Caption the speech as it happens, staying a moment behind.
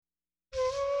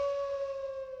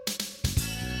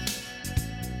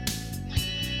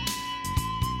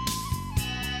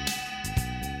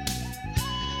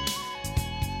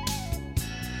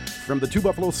from the Two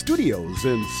Buffalo Studios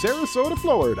in Sarasota,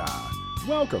 Florida.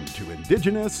 Welcome to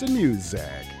Indigenous in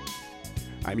Music.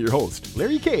 I'm your host,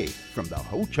 Larry K. from the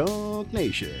Ho-Chunk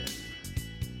Nation.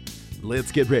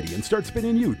 Let's get ready and start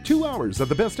spinning you 2 hours of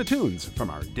the best of tunes from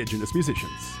our Indigenous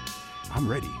musicians. I'm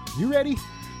ready. You ready?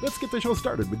 Let's get the show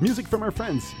started with music from our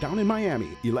friends down in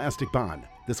Miami, Elastic Bond.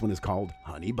 This one is called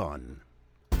Honey Bun.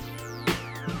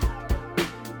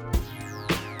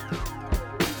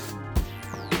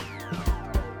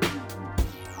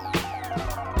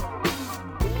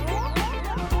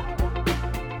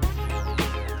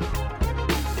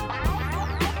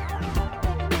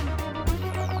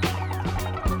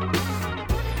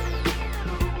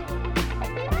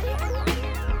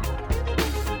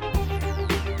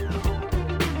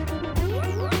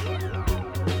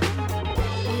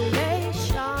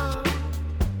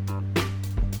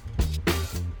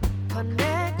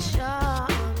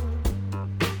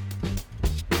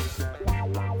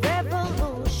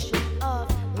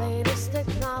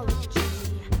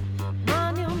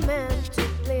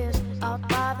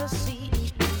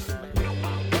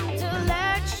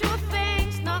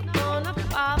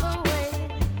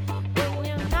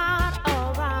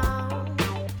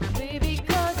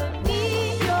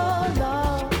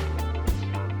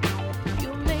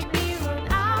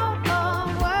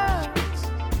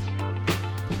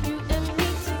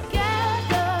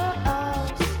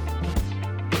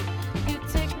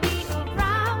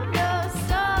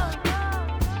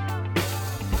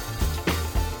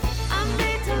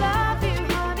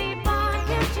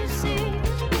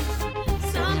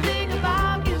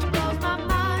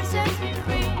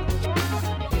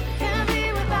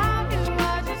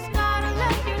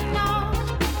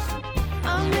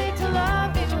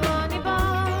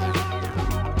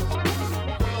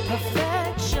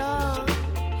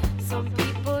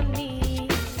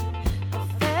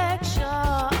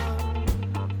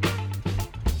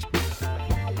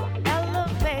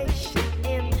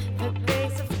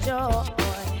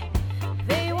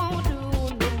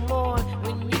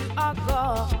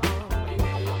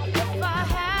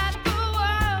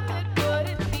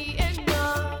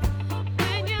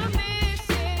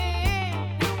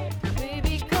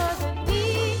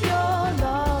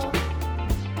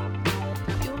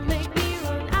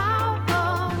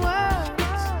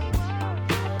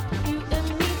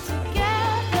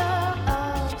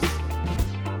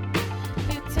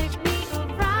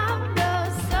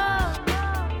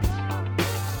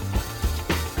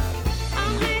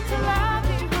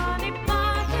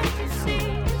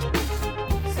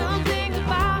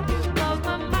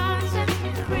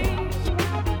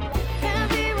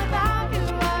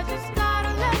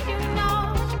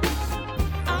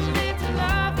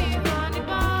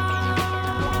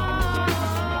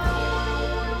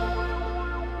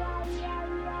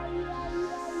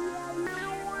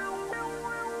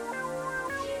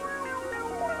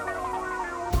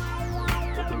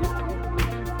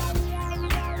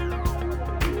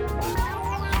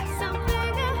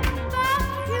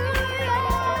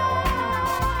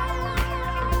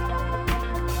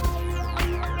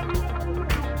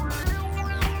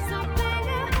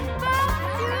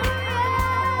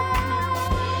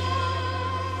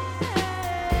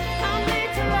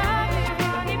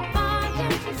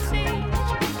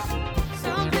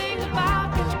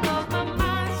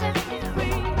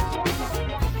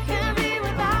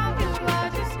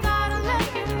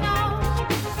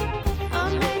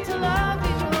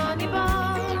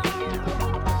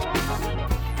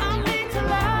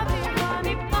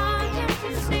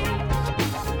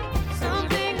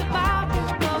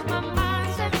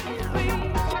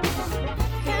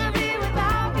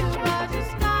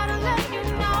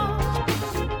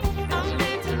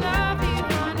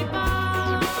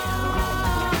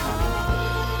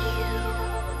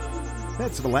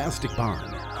 That's Elastic Barn,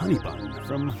 Honey Bun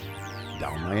from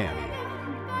down Miami.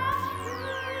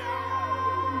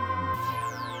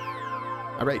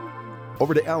 All right,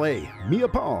 over to LA, Mia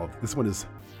Paul. This one is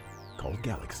called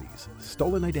Galaxies,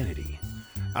 Stolen Identity.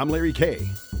 I'm Larry K.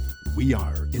 We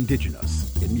are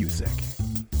Indigenous in Music.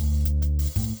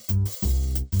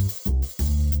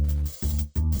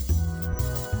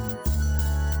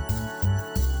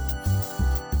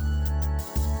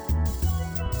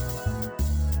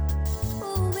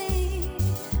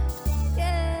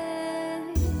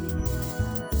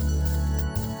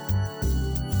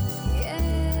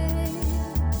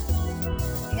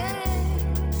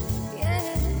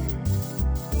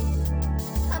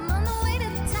 I'm on the way to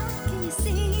the top, can you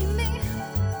see me?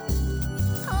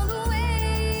 All the way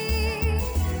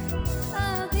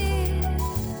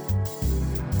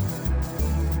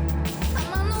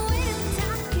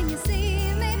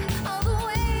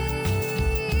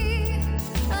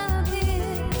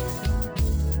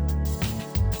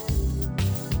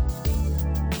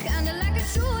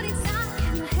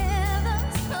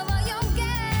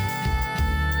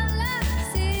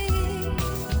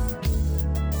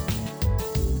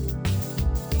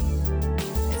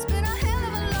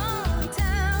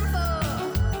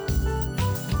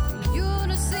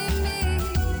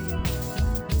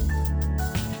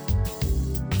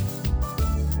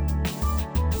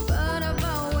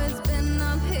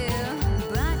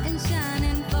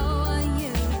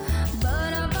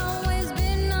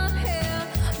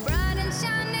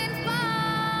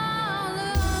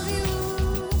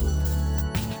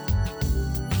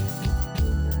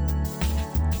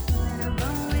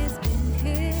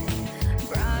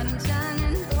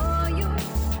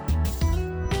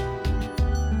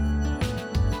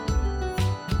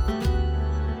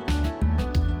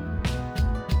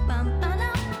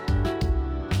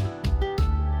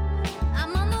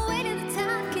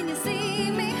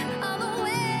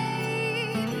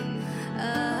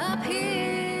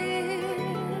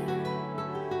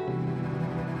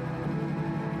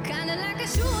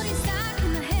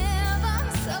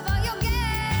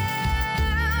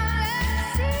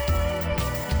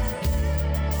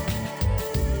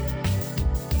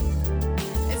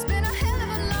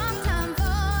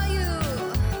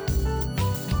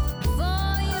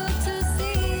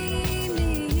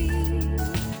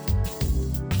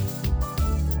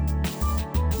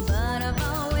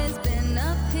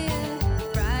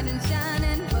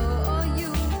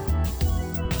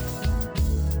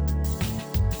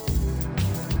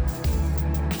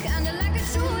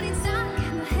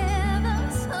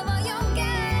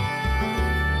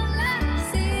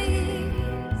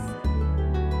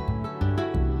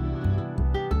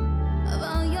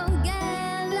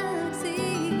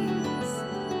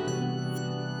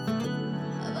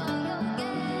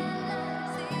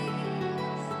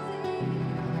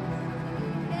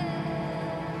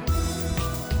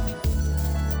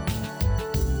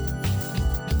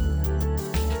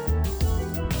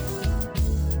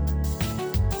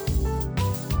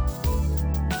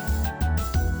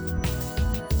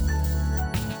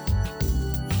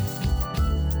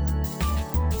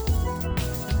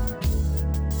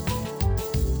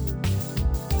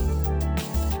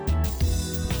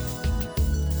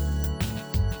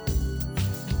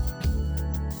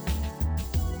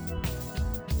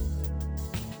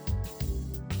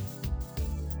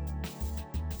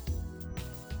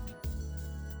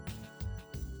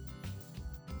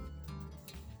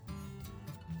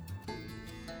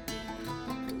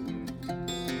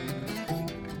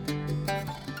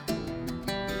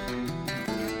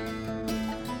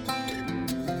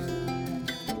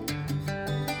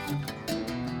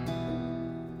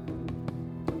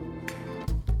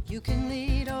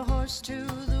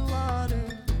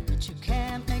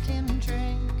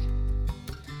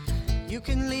You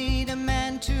can lead a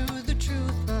man to the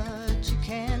truth, but you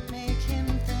can't make him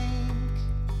think.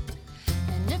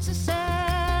 And it's a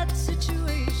sad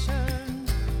situation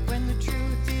when the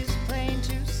truth is plain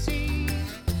to see.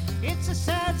 It's a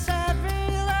sad, sad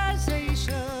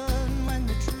realization when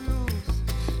the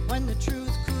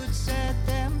truth could set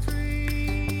them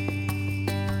free.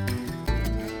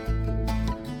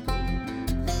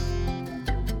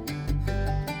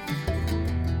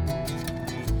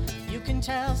 You can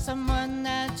tell someone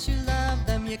that you love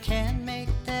them, you can't make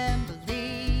them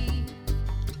believe.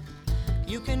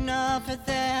 You can offer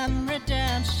them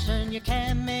redemption, you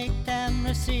can't make them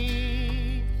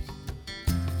receive.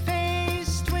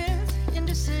 Faced with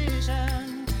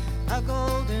indecision, a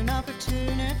golden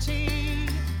opportunity,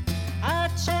 a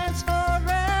chance for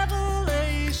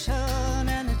revelation,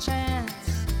 and a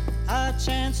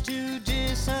chance to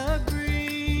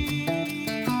disagree.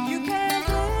 You can't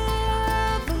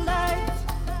live a life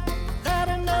that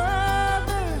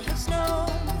another has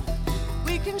known.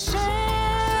 We can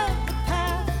share the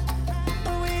path,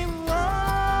 but we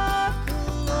walk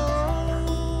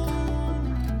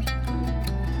alone.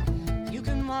 You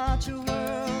can watch a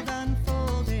world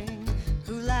unfolding,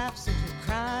 who laughs and who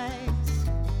cries.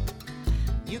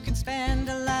 You can spend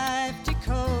a life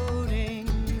decoding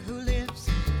who lives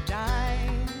and who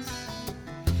dies.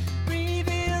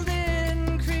 Revealed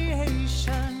in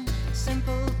creation,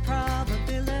 simple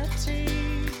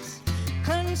probabilities,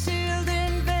 concealed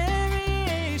in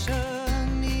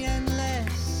variation, the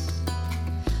endless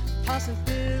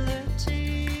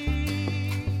possibility.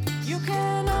 You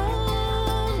can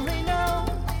only know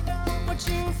what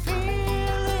you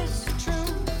feel is the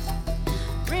truth.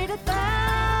 Read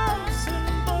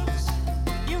 1,000 books,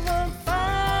 you won't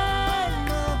find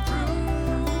the proof.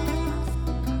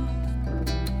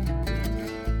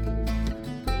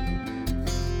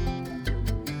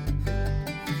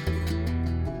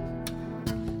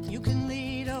 You can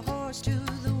lead a horse to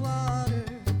the water,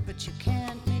 but you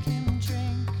can't make him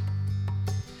drink.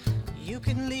 You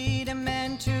can lead a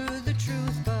man to the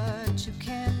truth, but you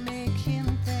can't make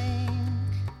him think.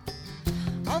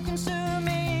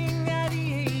 All-consuming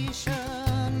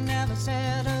ideation never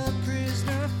set a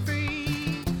prisoner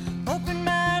free.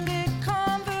 Open-minded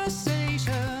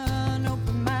conversation,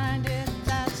 open-minded,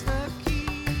 that's the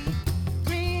key.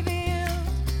 Revealed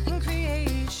in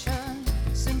creation,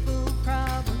 simple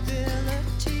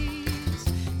probabilities,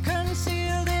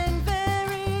 concealed in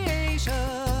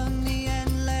variation, the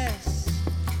endless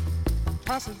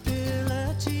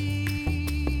possibility.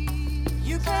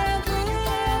 You can't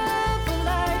live a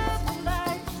life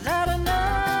that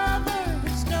another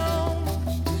has known.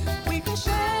 We can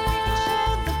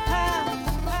share the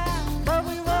path, but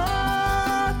we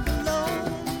walk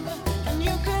alone. And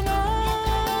you can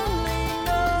only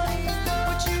know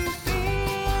what you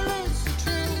feel is the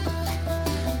truth.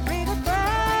 Read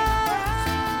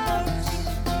 1,000 books,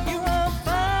 you won't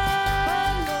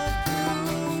find the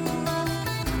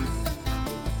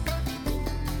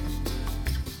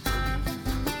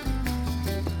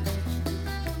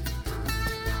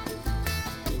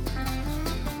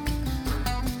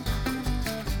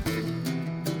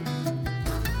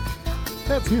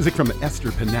That's music from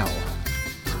Esther Pinnell.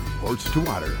 Horse to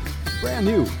Water. Brand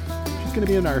new. She's going to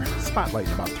be in our spotlight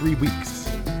in about 3 weeks.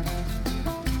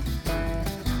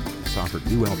 It's off her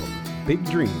new album, Big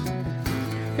Dream.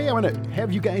 Hey, I want to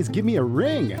have you guys give me a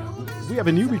ring. We have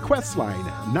a new request line,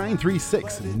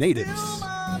 936 Natives.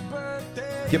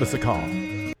 Give us a call.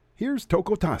 Here's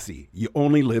Toko Tasi, You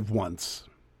Only Live Once.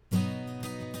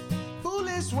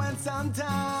 Foolish when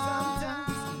sometimes,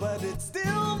 but it's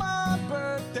still my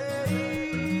birthday.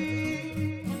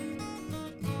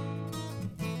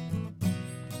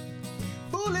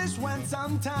 Foolish when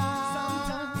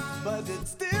sometimes, but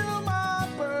it's still my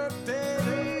birthday.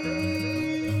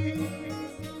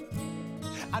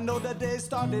 I know the day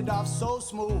started off so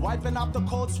smooth, wiping off the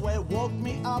cold sweat woke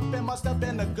me up. It must have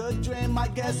been a good dream, I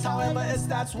guess. However,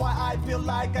 that's why I feel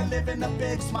like I live in a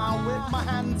big smile with my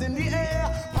hands in the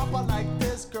air. Papa like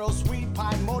this girl, sweet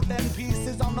pie, more than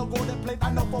pieces on the golden plate.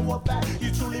 I know for a fact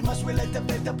you truly must relate to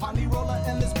the pony roller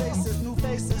in the spaces, new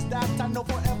faces that I know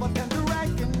forever can do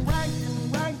ranking.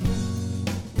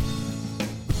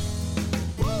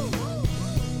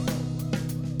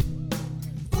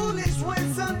 Foolish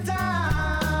when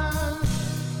sometimes,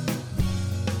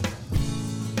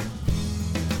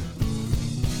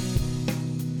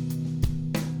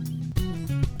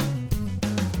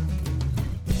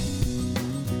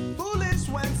 foolish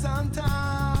when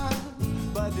sometimes,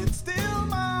 but it's still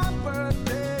my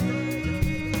birthday.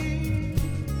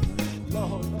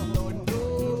 Lord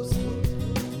knows.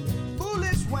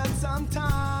 Foolish when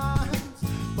sometimes,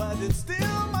 but it's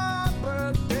still my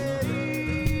birthday.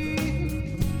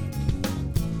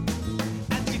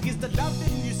 And she gives the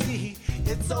loving, you see.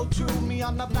 It's so true, me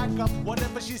on the back up.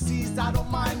 Whatever she sees, I don't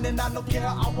mind and I don't care.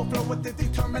 I will flow with the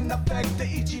determined effect. The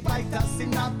Ichi Baita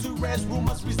seem not to rest.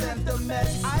 Rumors resent the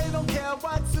mess. I don't care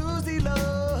what Susie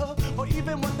loves, or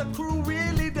even what the crew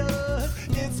really does.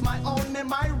 It's my own and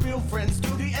my real friends,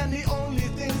 Judy, and the only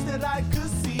things that I could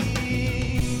see.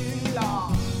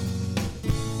 Lord.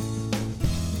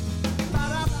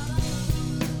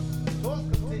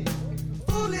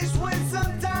 Foolish when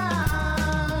sometimes.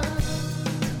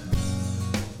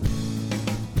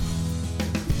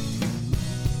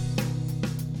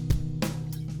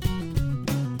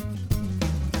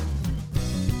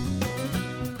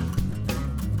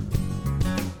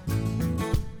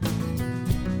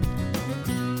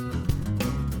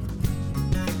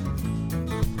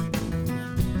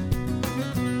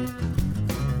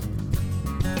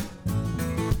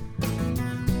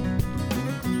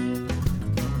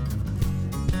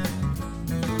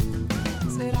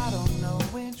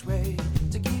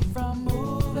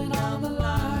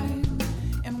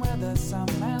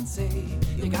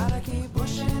 You gotta keep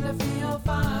pushing to feel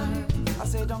fine. I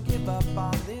say don't give up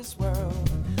on this world.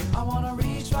 I wanna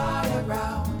reach for higher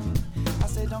ground. I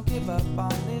say don't give up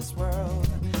on this world.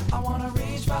 I wanna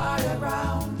reach for higher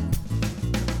ground.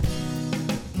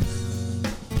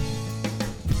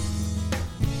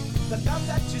 The love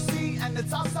that you see, and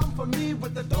it's awesome for me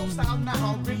with the dope style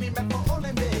now, really meant for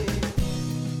only me.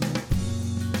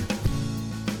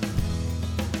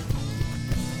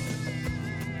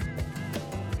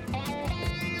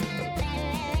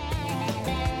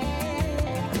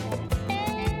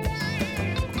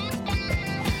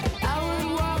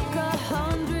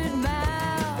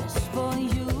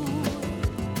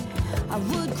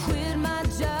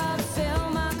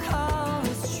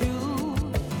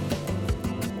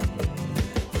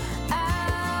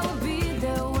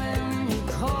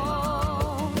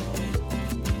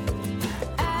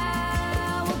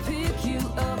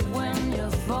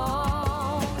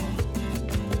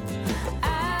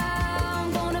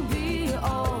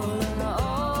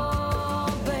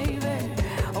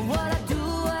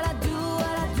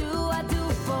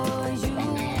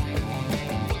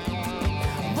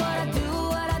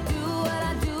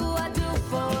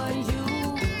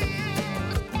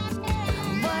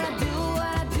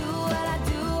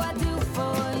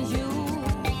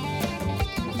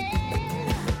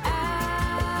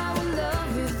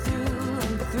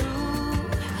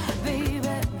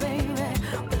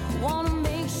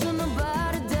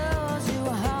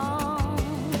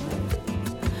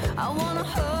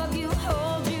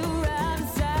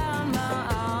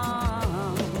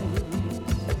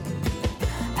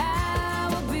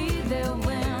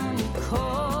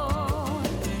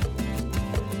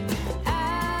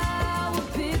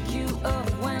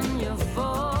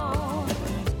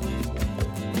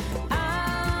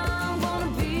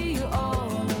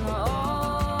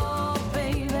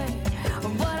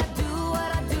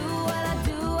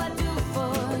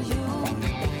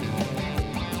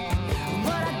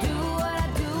 What I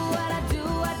do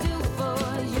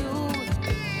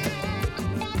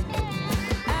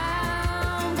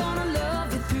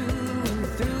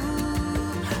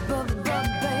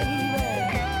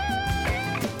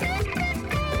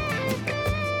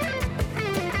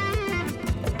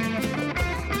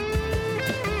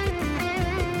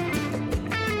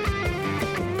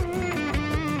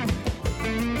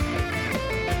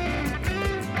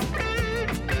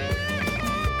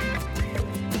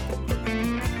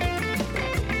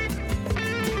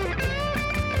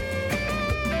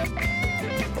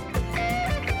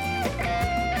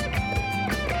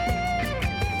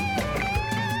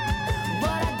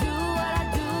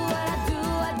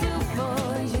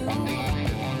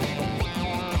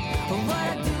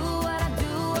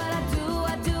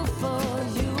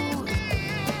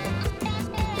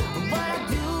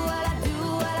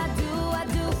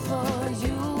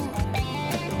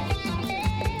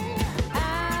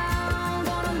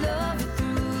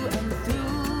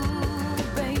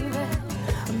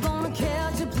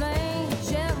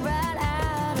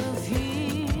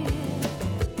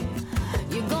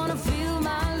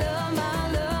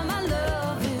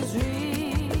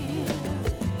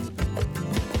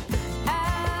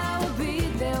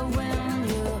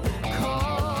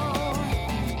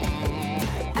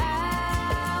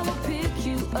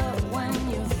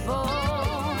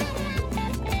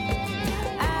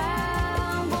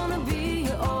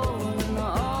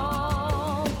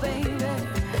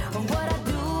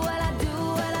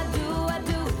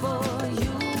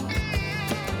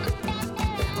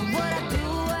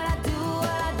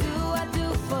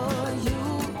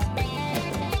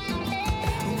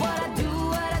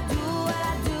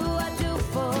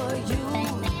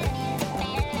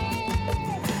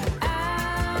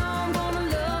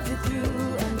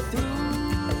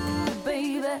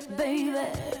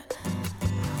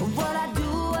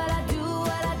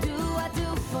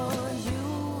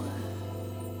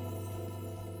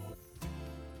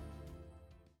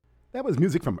That was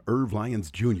music from Irv Lyons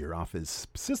Jr. off his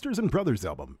Sisters and Brothers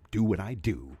album, Do What I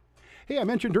Do. Hey, I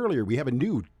mentioned earlier we have a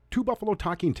new Two Buffalo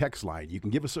Talking text line. You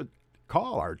can give us a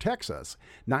call or text us,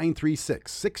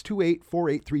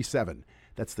 936-628-4837.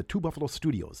 That's the Two Buffalo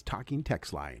Studios Talking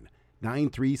text line,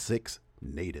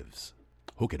 936-NATIVES.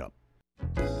 Hook it up.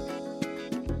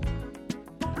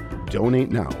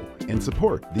 Donate now and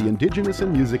support the Indigenous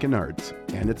in Music and Arts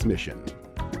and its mission.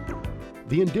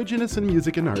 The Indigenous in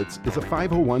Music and Arts is a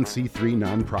 501c3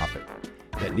 nonprofit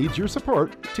that needs your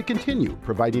support to continue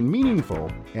providing meaningful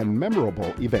and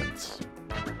memorable events.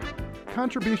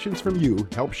 Contributions from you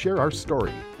help share our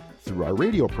story through our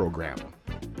radio program,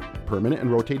 permanent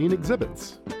and rotating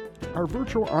exhibits, our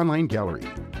virtual online gallery,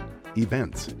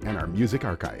 events, and our music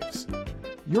archives.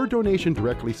 Your donation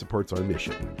directly supports our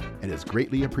mission and is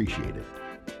greatly appreciated.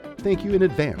 Thank you in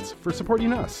advance for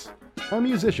supporting us, our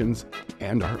musicians,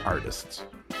 and our artists.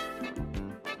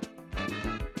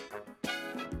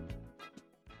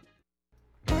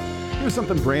 Here's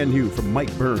something brand new from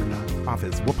Mike Byrne off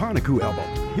his Wapanaku album.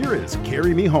 Here is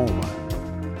Carry Me Home.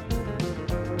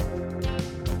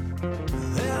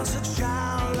 There's a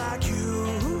child like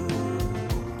you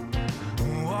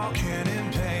walking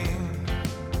in pain,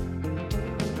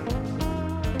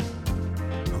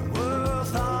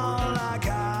 worth all I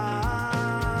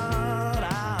got.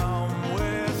 I'm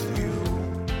with you.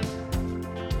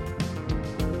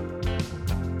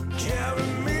 Carry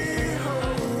me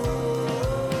home,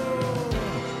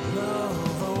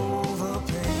 love over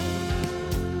pain.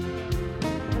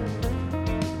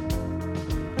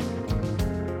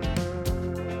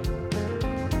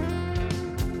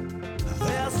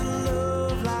 There's a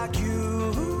love like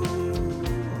you,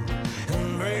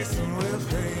 embracing with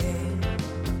pain,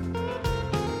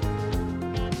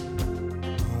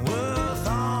 worth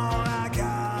all I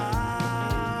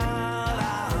got.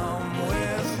 I'm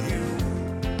with you.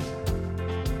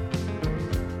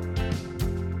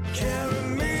 Carry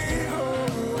me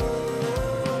home,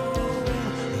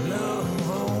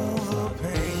 love over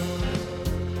pain.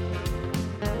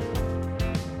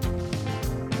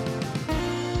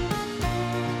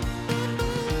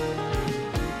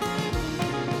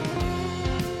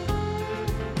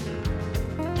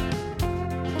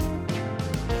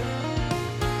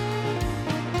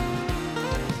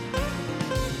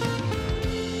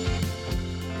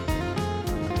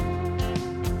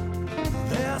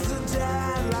 There's a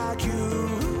dad like you,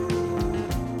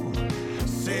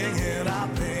 singing our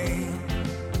pain,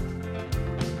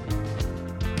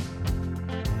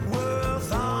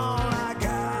 worth all I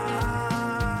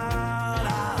got.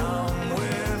 I'm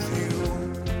with you.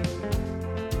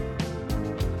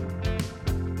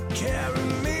 Carry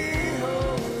me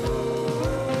home,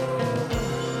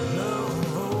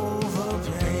 love over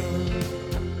pain.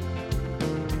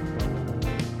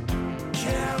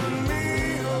 Carry me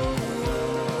home,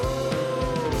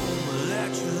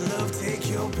 let your love take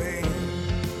your pain.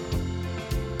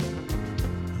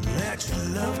 Let your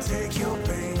love take your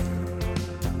pain.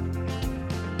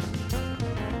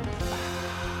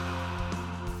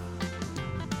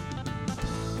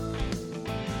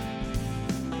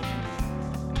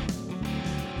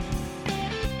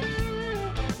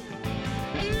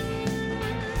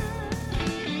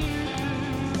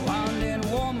 London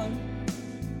woman,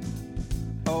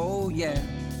 oh yeah,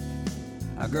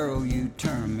 a girl you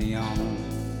turn me on.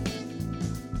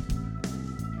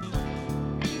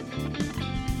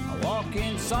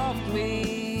 Walking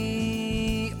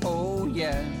softly, oh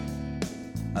yeah,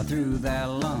 through that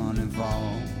London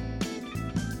fall.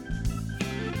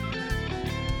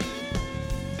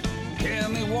 Hear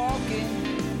me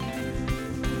walking,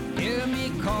 hear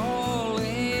me calling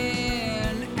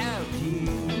out to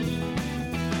you.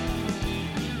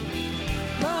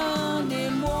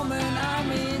 London woman,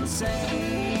 I'm insane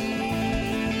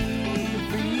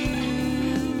for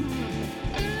you.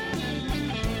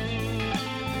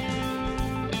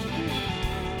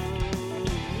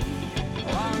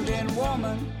 London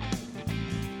woman,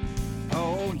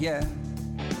 oh yeah,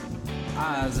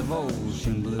 eyes of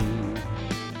ocean blue.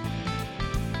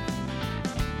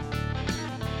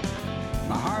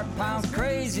 My heart pounds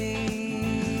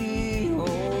crazy,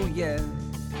 oh yeah,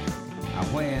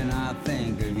 when I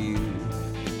think of you.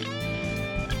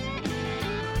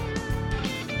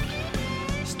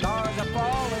 Stars are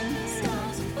falling,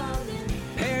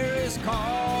 Paris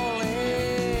calling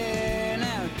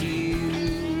out to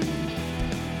you.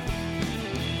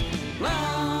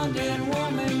 London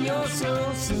woman, you're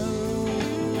so smooth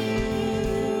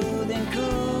and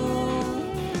cool.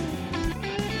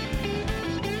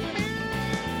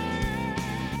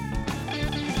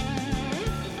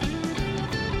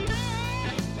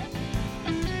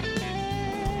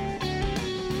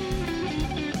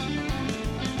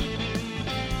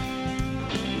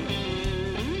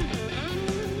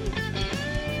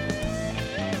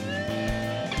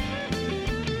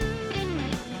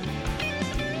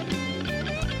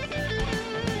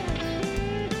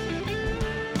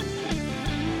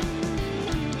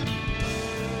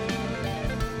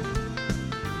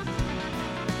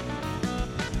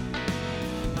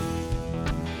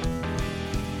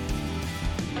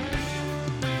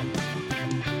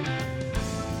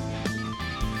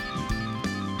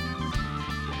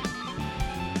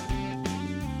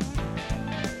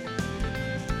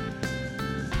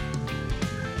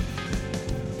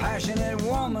 passionate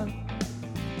woman.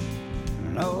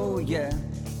 Oh yeah,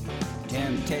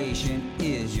 temptation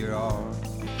is your art.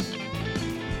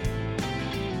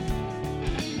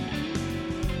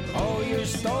 Oh, your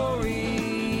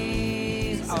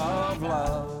stories of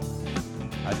love,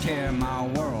 I tear my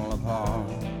world apart.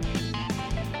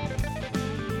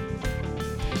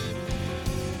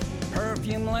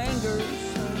 Perfume lingers,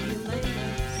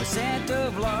 the scent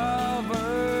of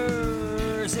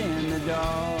lovers in the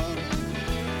dark.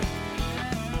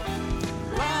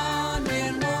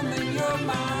 London woman, you're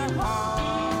my heart.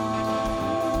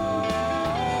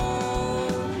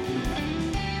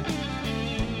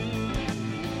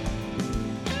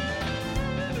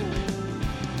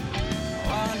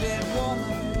 London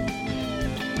woman,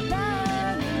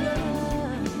 London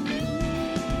woman,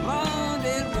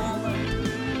 London woman.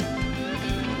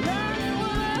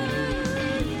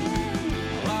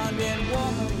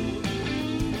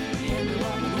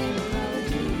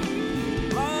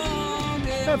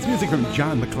 That's music from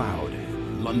John McLeod,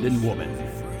 London Woman.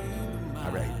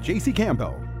 All right, J.C.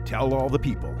 Campbell, Tell All the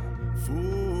People.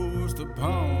 Forced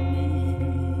upon me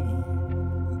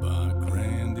by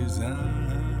grand design.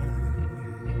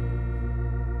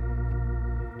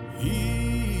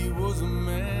 He was a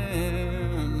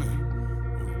man,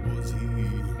 or was he?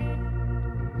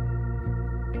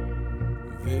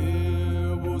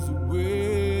 There was a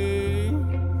way,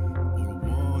 or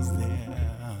was there?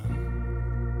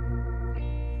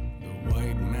 The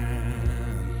white man,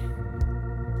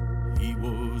 he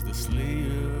was the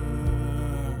slayer,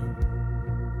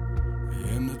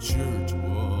 and the church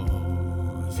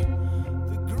was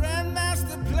the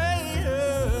grandmaster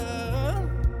player,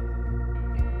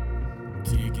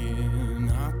 taking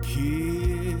our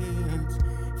kids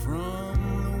from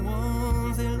the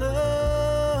ones they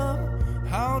love.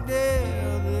 How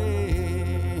dare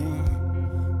they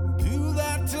do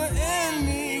that to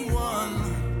anyone?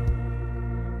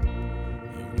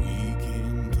 And we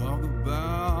can talk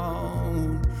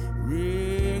about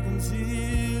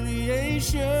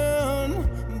reconciliation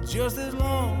just as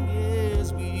long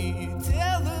as we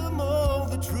tell them all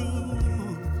the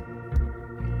truth.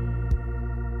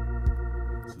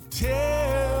 So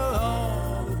tell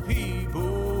all the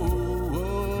people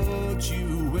what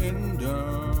you went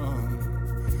done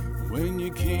when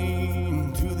you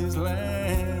came to this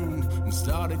land and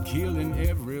started killing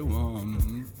everyone.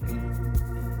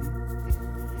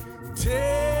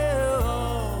 Tell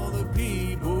all the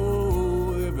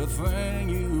people everything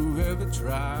you've ever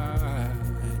tried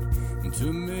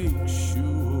to make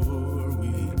sure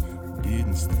we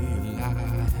didn't stay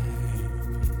alive.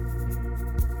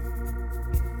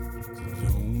 So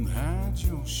don't hide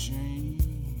your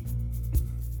shame.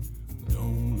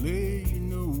 Don't lay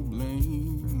no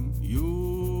blame.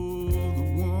 You're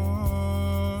the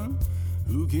one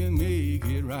who can make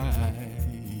it right.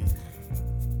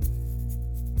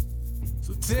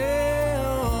 So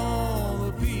tell all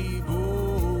the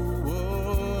people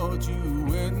what you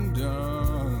went and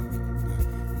done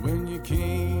when you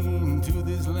came to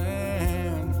this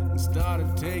land and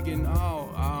started taking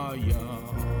all our young.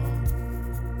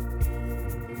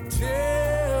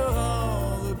 Tell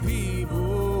all the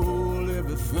people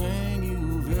everything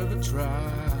you've ever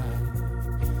tried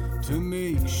to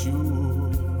make sure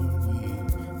we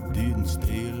didn't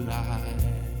stay alive.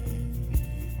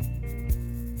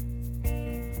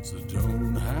 So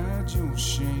don't hide your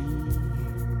shame.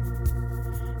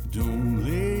 Don't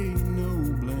lay no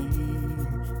blame.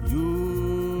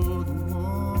 You're the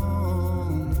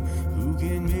one who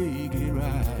can make it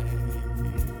right.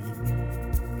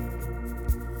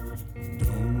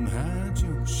 Don't hide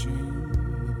your shame.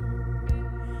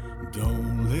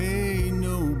 Don't lay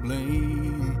no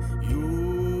blame.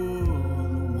 You're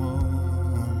the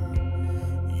one.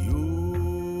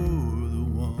 You're the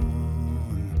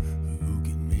one who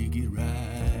can make it right.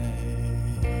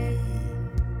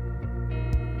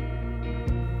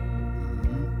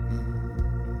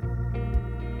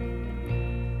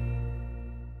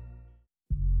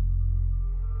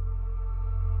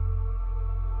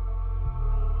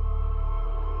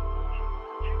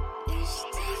 You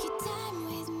should take your time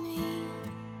with me.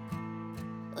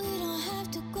 We don't have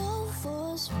to go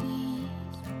full speed.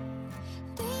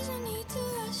 There's no need to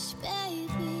rush,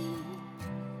 baby.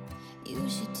 You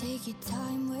should take your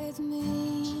time with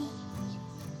me.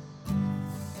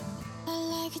 I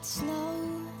like it slow.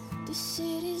 The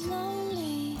city's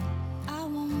lonely. I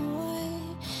want more.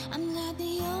 I'm not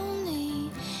the only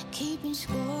keeping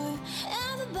score.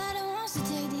 Everybody wants to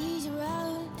take the easy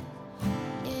route.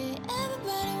 Yeah,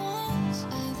 everybody wants.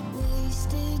 I've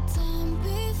wasted time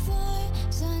before,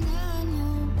 so now I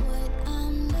know what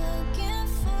I'm looking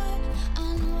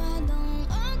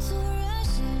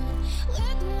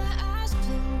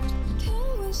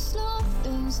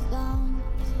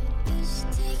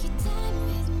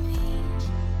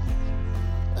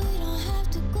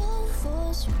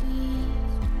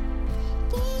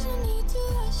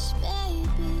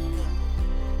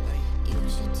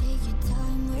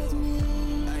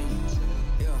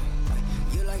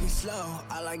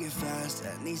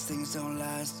these things don't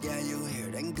last. Yeah, you here,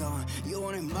 then gone. You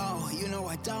want it more, you know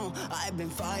I don't. I've been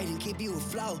fighting, keep you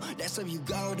afloat. That's if you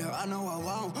go there, I know I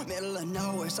won't. Middle of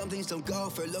nowhere, some things don't go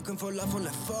for. Looking for love for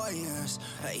like 4 years.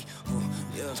 Hey, ooh,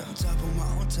 yeah, on top of my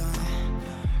own time.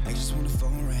 I just want the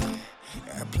phone ring.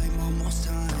 Airplane mode most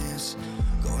times.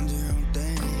 Go and do your own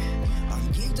thing.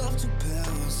 I'm geeked off 2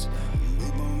 pills.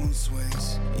 We both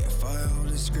swings. Yeah, if I hold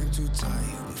the script too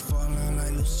tight, we fall out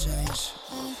like loose change.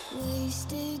 I've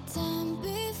wasted time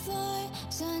before,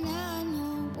 so now I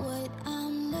know what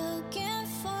I'm looking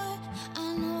for.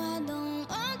 I know I don't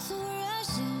want to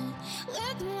rush in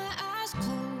with my eyes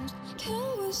closed. Can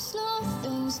we slow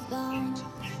things down?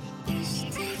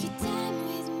 Just take your time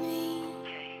with me.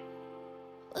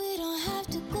 We don't have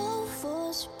to go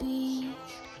full speed.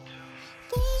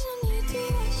 There's no need to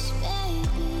rush,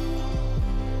 baby.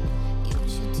 You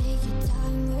should take your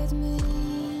time with me.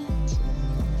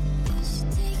 You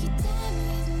should take your time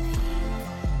with me.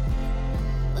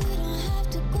 We don't have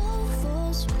to go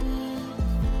full speed.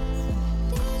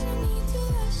 There's no need to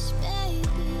rush,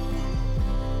 baby.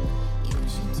 You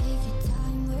should take your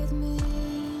time with me.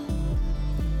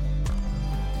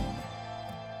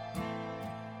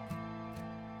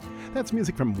 That's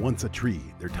music from Once a Tree,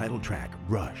 their title track,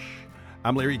 Rush.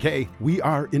 I'm Larry K. We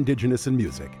are Indigenous in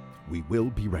Music. We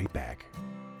will be right back.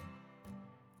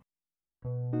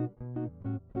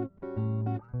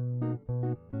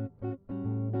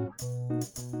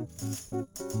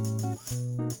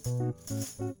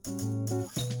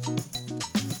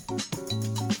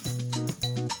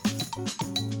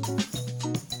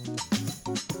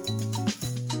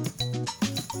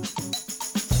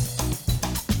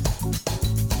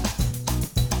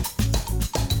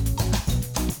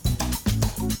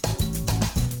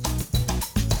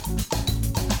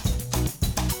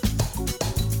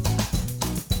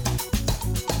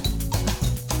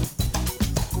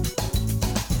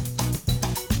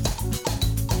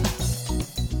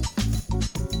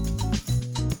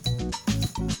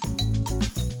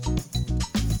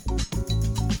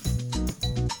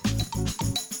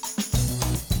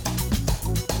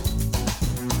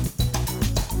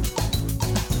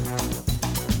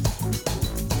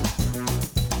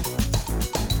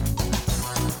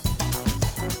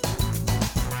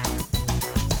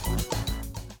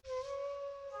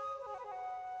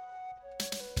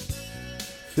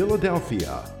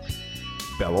 Philadelphia,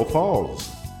 Bellow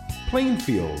Falls,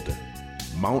 Plainfield,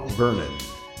 Mount Vernon,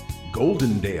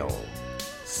 Goldendale,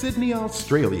 Sydney,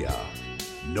 Australia.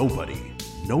 Nobody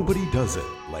does it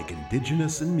like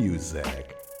Indigenous in Music.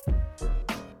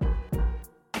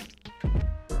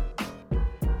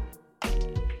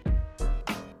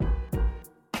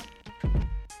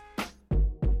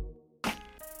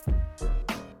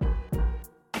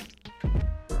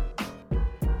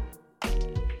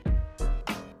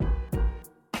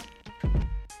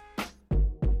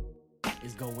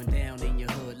 It's going down in your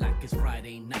hood like it's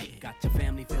Friday night. Got your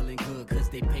family feeling good cause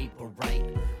they paper right.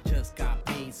 Just got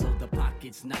paid so the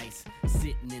pocket's nice.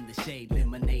 Sitting in the shade,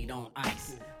 lemonade on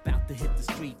ice. About to hit the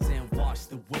streets and wash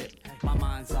the whip. My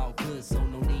mind's all good so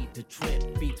no need to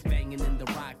trip. Beats banging in the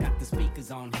rock, got the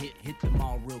speakers on hit. Hit them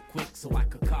all real quick so I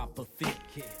could cop a fit.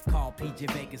 Call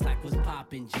PJ Vegas like what's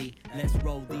poppin' G. Let's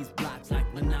roll these blocks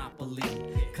like Monopoly.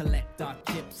 Collect our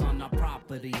chips on our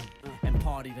property. And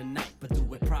party tonight but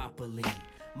do it properly.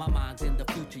 My mind's in the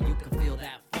future, you can feel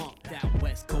that funk. That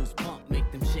West Coast pump, make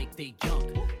them shake they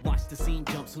junk. Watch the scene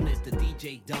jump soon as the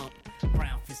DJ dump.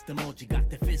 Brown fist emoji, got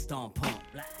the fist on pump.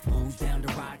 Who's down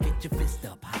to ride, get your fist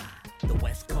up high. The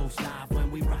West Coast live when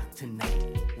we rock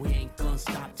tonight. We ain't gonna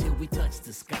stop till we touch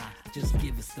the sky. Just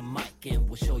give us the mic and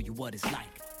we'll show you what it's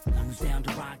like. Who's down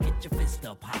to ride, get your fist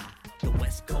up high. The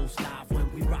West Coast live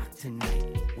when we rock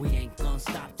tonight. We ain't gonna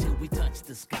stop till we touch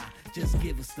the sky. Just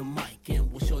give us the mic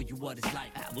and we'll show you what it's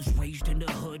like. I was raised in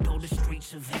the hood on the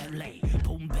streets of LA.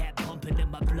 Boom bap bumping in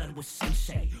my blood was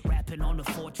sensei. Rapping on a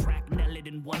 4-track, nail it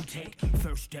in one take.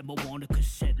 First demo on a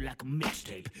cassette like a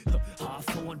mixtape.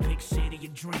 Hawthorne, big city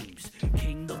of dreams.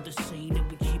 King of the scene and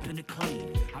we keeping it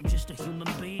clean. I'm just a human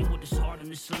being with his heart in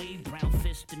the sleeve. Brown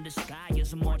fist in the sky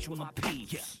as I march with my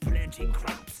peeps. Yeah, planting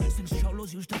crops. Since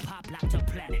Cholos used to pop like the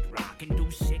Planet Rock. And do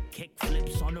sick kick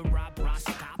flips on the Rob Ross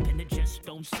stop. And it just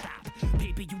don't stop.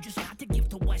 Baby, you just got to give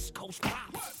the West Coast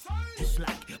props. It's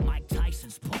like Mike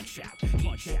Tyson's punch out.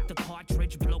 He check the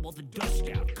cartridge, blow all the dust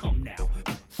out. Come now.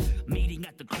 Meeting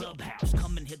at the clubhouse.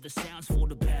 Come and hit the sounds before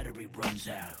the battery runs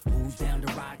out. Who's down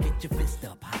to ride, get your fist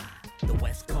up high. The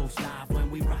West Coast live when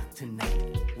we rock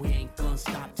tonight. We ain't gonna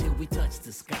stop till we touch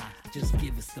the sky. Just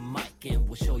give us the mic and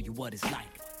we'll show you what it's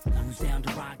like. Who's down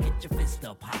to ride, get your fist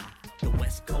up high. The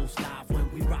West Coast live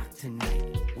when we rock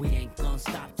tonight. We ain't gonna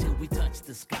stop till we touch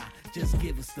the sky.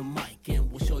 the mic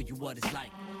and we'll show you what it's like.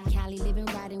 Cali living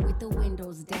riding with the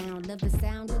windows down. Love the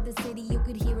sound of the city, you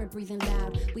could hear it breathing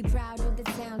loud. We proud of the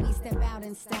town, we step out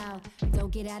in style.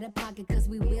 Don't get out of pocket cause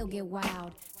we will get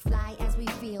wild. Fly as we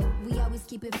feel, we always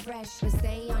keep it fresh. But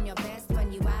stay on your best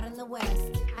when you out in the west.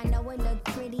 I know it look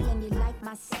pretty and you like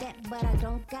my step, but I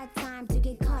don't got time to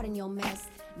get caught in your mess.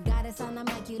 Got us on the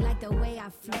mic, you like the way I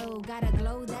flow. Got a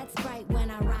glow that's bright when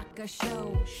I rock a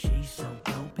show. She's so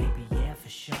dope, baby, yeah, for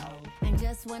sure. And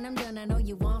just when I'm done, I know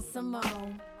you want some more.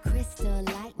 Crystal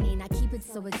lightning, I keep it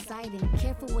so exciting.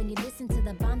 Careful when you listen to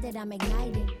the bomb that I'm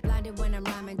igniting. Blinded when I'm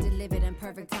rhyming, delivered in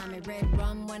perfect timing. Red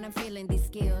rum when I'm feeling these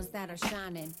skills that are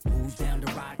shining. Who's down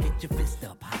to ride, get your fist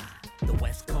up high. The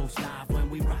West Coast live when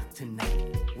we rock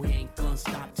tonight. We ain't gonna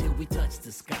stop till we touch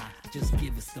the sky. Just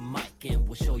give us the mic and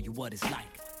we'll show you what it's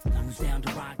like. Who's down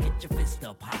to ride, get your fist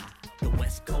up high. The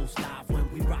West Coast live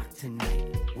when we rock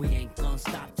tonight. We ain't gonna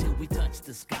stop till we touch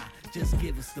the sky. Just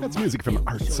give us the That's mic music from and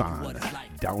we'll show you Artson, what it's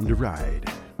like. Down to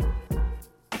Ride.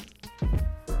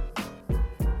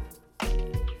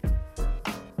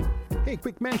 Hey,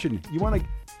 quick mention, you want to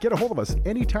get a hold of us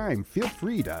anytime, feel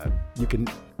free to, you can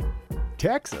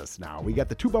text us now. We got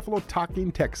the Two Buffalo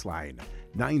Talking text line,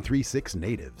 936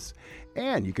 Natives.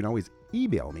 And you can always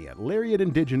email me at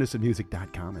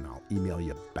larry@indigenousinmusic.com and I'll email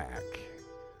you back.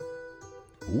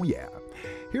 Oh yeah.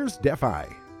 Here's Def I,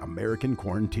 American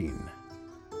Quarantine.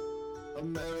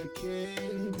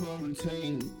 American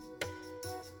quarantine.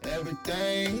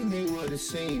 Everything ain't what it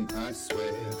seems, I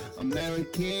swear.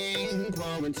 American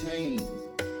quarantine.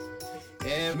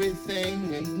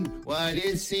 Everything ain't what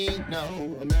it seems,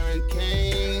 no.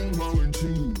 American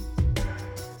quarantine.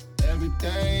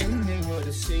 Everything ain't what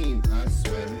it seems, I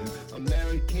swear.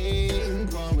 American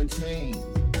quarantine.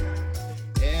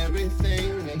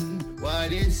 Everything ain't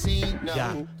what it seems, no.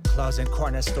 Yeah. Closing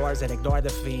corner stores and ignore the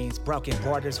fiends. Broken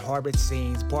borders, horrid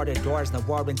scenes. Border doors, no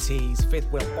warranties.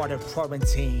 Fifth wheel order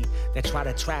quarantine. They try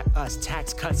to trap us,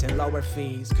 tax cuts and lower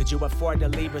fees. Could you afford to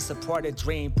leave or support a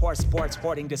dream? Poor sports,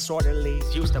 hoarding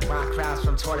disorderlies. Used to rock crowds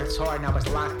from tour to tour. Now it's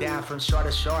locked down from shore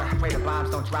to shore. Pray the bombs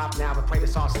don't drop now, but pray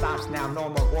this all stops now. No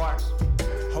more wars.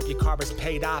 Hope your car is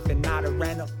paid off and not a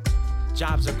rental.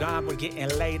 Jobs are gone, we're getting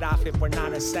laid off if we're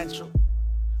non-essential.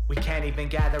 We can't even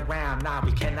gather round, nah,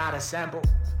 we cannot assemble.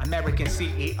 American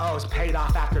CEOs paid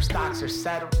off after stocks are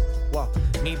settled. Well,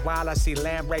 meanwhile, I see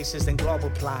land races and global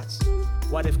plots.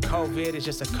 What if COVID is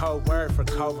just a code word for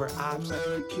covert ops?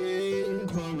 American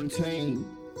quarantine.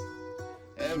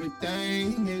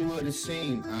 Everything ain't what it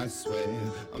seems, I swear.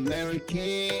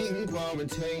 American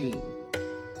quarantine.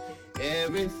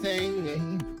 Everything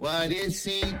ain't what it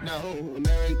seems, no.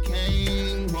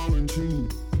 American quarantine.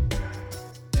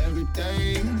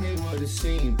 Everything ain't what it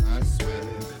seems, I swear.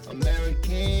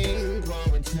 American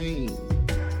quarantine.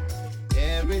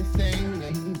 Everything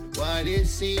ain't what it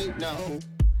seems, no.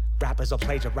 Rappers will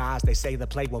plagiarize, they say the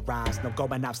play will rise. No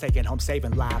going out, staying home,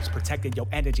 saving lives. Protecting your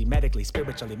energy, medically,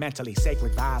 spiritually, mentally.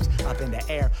 Sacred vibes, up in the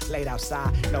air, laid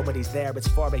outside. Nobody's there, it's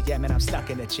 4 a.m. and I'm stuck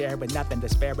in a chair. With nothing to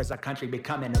spare as our country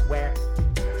becoming aware.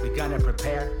 We gonna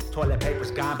prepare, toilet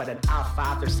paper's gone, but an out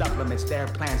 5, there's supplements there.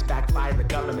 Plans backfire, the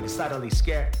government is subtly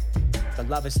scared. The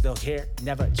love is still here,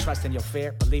 never trust in your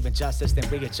fear. Believe in justice, then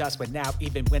readjust, but now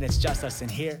even when it's just us in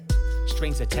here.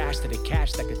 Strings attached to the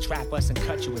cash that could trap us and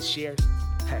cut you with shears.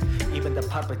 Even the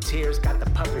puppeteers got the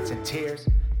puppets in tears.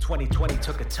 2020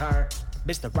 took a turn.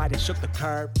 Mr. Right and shook the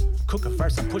curb. Cook a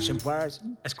verse, I'm pushing words.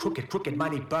 As crooked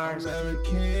money burns.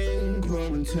 American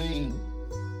quarantine.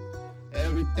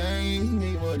 Everything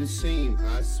ain't what it seems,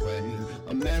 I swear.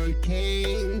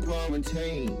 American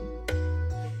quarantine.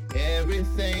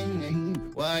 Everything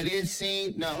ain't what it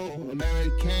seems, no.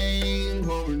 American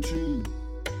quarantine.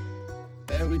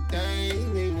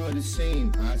 Everything ain't what it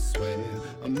seems, I swear.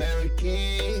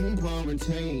 American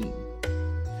quarantine.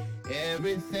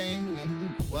 Everything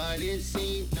ain't what it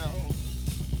seems, no.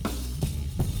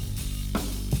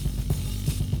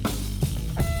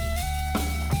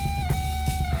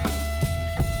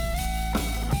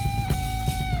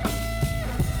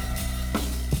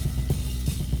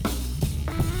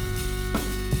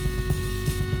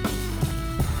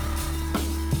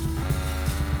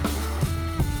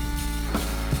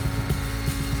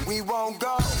 We won't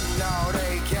go, no,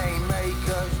 they can't make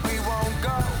us. We won't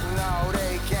go, no,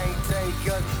 they can't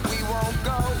take us. We won't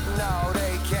go, no,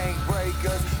 they can't break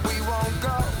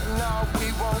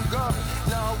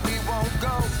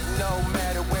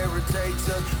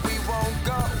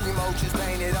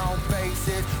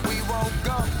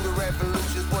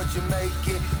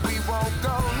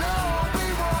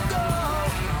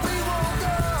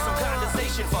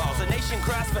nation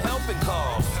cries for help and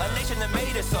calls. A nation that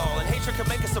made us all, and hatred can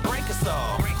make us or break us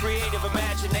all. Creative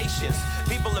imaginations,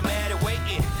 people are mad at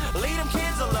waiting. Leave them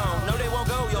kids alone, no they won't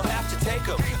go, you'll have to take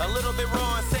them. A little bit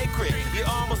raw and sacred, you're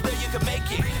almost there, you can make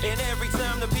it. And every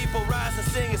time the people rise and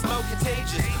sing, it's more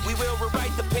contagious. We will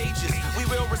rewrite the pages, we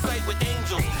will recite with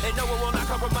angels. And no one will not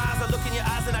compromise, I look in your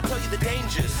eyes and I tell you the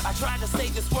dangers. I tried to say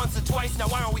this once or twice, now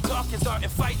why aren't we talking, starting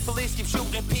fights? Police keep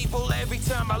shooting people every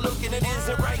time I look and it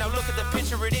isn't right. Now look at the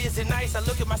picture, it isn't nice. I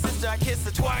look at my sister, I kissed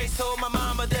her twice. Told my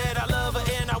mama that I love her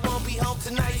and I won't be home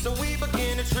tonight. So we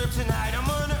begin a trip tonight, I'm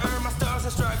gonna earn my stars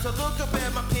and stripes. I look up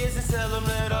at my peers and tell them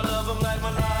that I love them like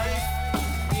my life.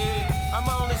 Yeah, I'm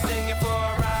only singing for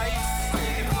a rights.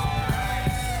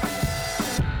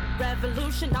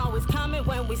 Revolution always coming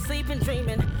when we sleep and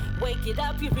dreaming. Wake it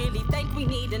up, you really think we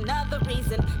need another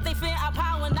reason. They fear our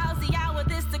power, now's the hour,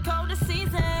 this Dakota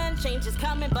season. Change is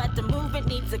coming, but the movement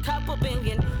needs a couple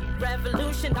billion.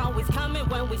 Revolution always coming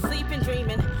when we sleep and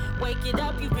dreaming. Wake it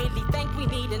up, you really think we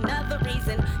need another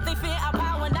reason. They fear our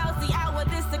power, now's the hour,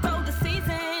 this Dakota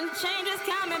season. Change is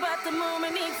coming, but the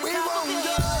movement needs a couple billion. We won't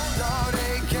go, no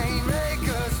they can't make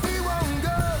us. We won't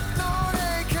go, no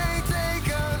they can't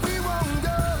take us. We won't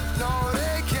go, no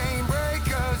they can't break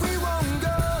us. We won't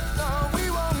go, no we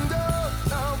won't go,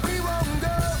 no we won't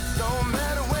go. No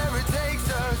matter where it takes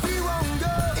us, we won't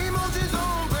go. Emotions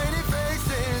on pretty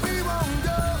faces, we won't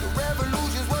go. The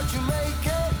revolution's what you make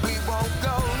it. We won't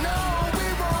go, no we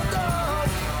won't go.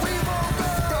 We won't go.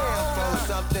 Stand for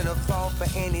something or fall for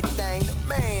anything. The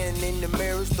man in the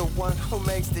mirror's the one who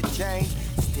makes the change.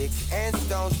 Sticks and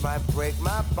stones might break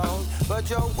my bones, but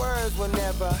your words will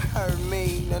never hurt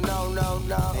me. No, no, no,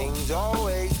 no. Things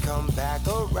always come back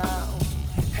around.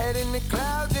 Head in the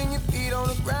clouds and your feet on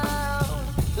the ground.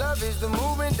 Love is the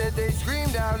movement that they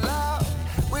screamed out loud.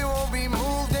 We won't be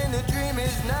moved and the dream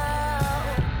is now.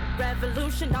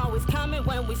 Revolution always coming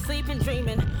when we sleep and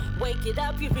dreaming. Wake it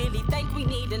up, you really think we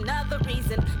need another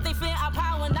reason. They fear our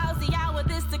power, now's the hour,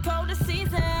 this Dakota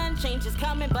season. Change is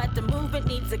coming, but the movement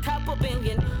needs a couple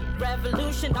billion.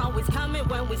 Revolution always coming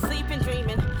when we sleep and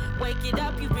dreaming. Wake it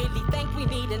up, you really think we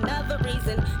need another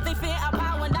reason. They fear our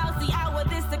power, now's the hour,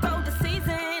 this Dakota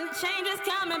season. Change is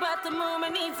coming, but the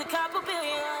movement needs a couple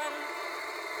billion.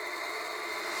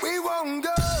 We won't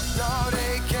go, no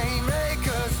they can't make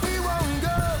us. We won't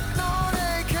go, no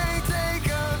they can't take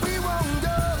us. We won't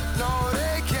go, no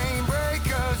they can't break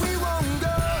us. We won't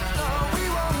go, no we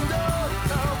won't go,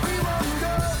 no we won't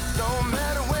go. No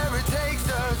matter where it takes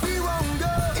us, we won't go.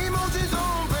 Emotions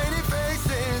on pretty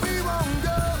faces, we won't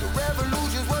go. The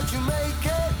revolution's what you make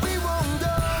it. We won't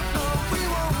go, no we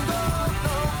won't go,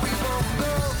 no we won't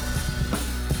go.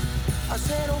 I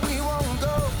said oh, we won't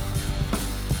go.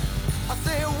 I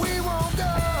said we won't go.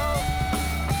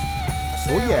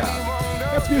 Oh yeah,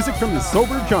 that's music from the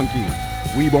Sober Junkie.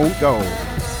 We won't go.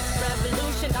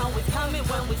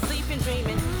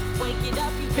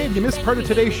 Hey, if you missed part of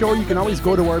today's show, you can always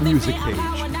go to our music page,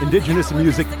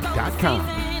 indigenousmusic.com.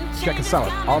 Check us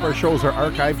out. All of our shows are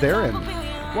archived there, and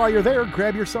while you're there,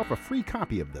 grab yourself a free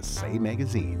copy of the Say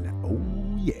magazine. Oh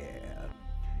yeah.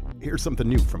 Here's something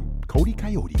new from Cody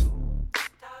Coyote.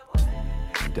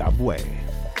 Dabway.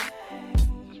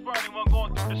 For anyone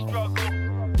going through the struggle,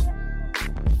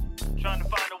 trying to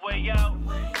find a way out, you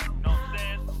know what I'm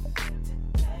saying?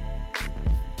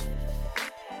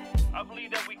 I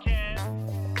believe that we can.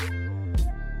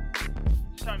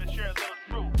 Just trying to share a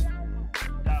little truth.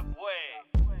 That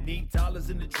way. Need dollars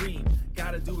in the dream,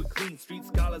 gotta do it clean. Street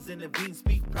scholars intervene,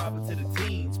 speak proper to the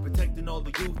teens. Protecting all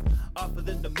the youth, offer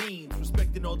them the means.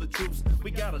 Respecting all the troops,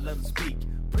 we gotta let them speak.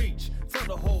 Preach, tell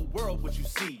the whole world what you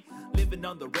see. Living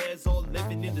on the res or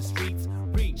living in the streets.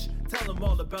 Reach, tell them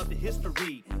all about the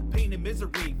history. Pain and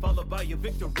misery, followed by your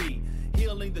victory.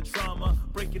 Healing the trauma,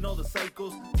 breaking all the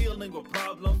cycles. Dealing with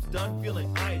problems, done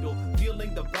feeling idle.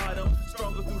 Feeling the bottom,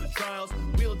 stronger through the trials.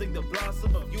 Wielding the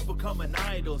blossom of you becoming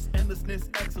idols. Endlessness,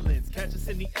 excellence, catch us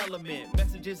in the element.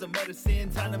 Messages of medicine,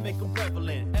 time to make them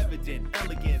prevalent. Evident,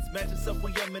 elegance, match us up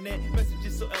when you're eminent.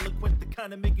 Messages so eloquent, the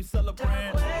kind of make you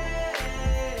celebrate.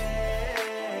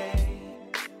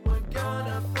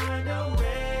 Gonna find a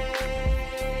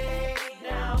way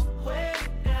now, way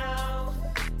now,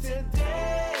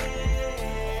 today.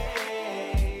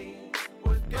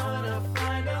 We're gonna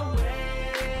find a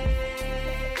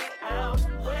way out,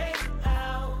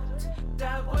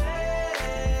 that way.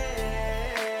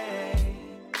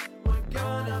 We're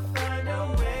gonna find a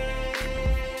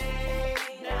way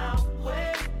now,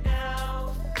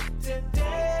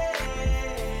 today.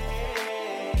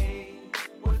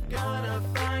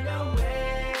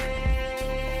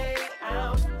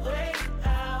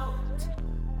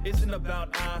 isn't about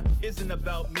I, isn't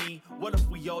about me. What if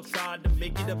we all tried to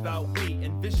make it about we?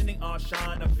 Envisioning our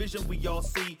shine, a vision we all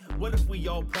see. What if we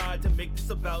all tried to make this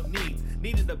about needs?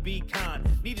 Needing to be kind,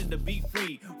 needing to be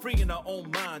free. Free in our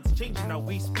own minds, changing how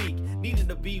we speak. Needing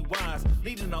to be wise,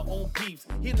 leading our own peeps.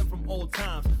 Healing from old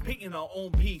times, painting our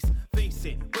own piece. Face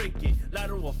it, break it,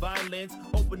 lateral violence.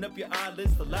 Open up your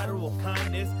eyelids, the lateral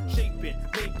kindness. Shaping,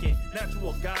 making,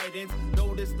 natural guidance.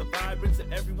 Notice the vibrance of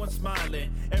everyone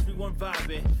smiling, everyone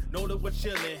vibing. Know that we're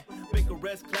chilling. Make a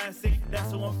rest classic,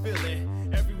 that's how I'm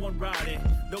feeling. Everyone riding,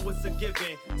 know it's a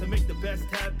given. To make the best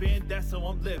happen, that's how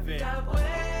I'm living. That way,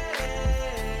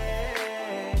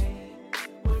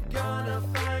 we're gonna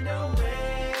find a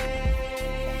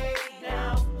way.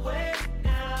 Now, wait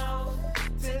now,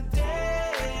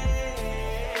 today,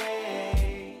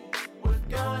 we're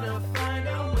gonna find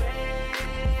a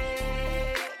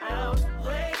way out,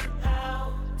 way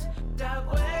out,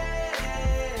 that way.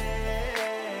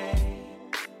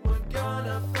 We're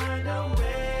gonna find a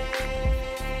way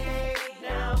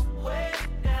now, way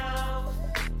now,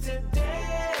 today.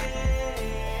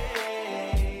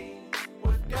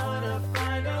 We're gonna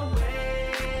find a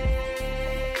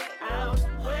way out,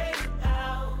 way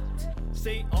out.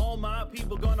 Say all my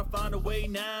people gonna find a way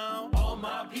now. All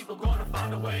my people gonna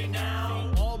find a way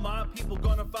now. Say all my people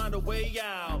gonna find a way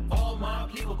out. All my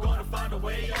people gonna find a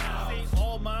way out. Say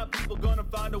all my people gonna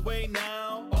find a way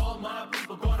now. All my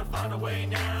people gonna find a way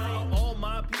now. Say all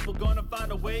my people gonna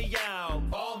find a way out.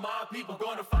 All my people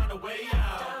gonna find a way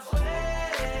out.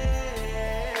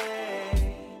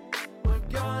 We're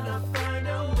gonna find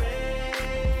a way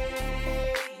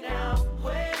now,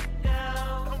 way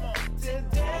now,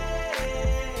 today.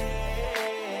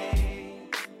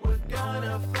 We're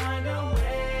gonna find a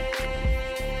way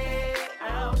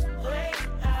out, way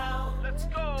out. Let's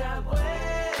go. That way.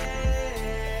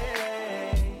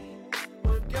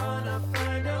 We're gonna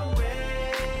find a way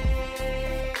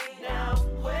now,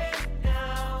 way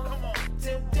now,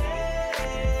 today.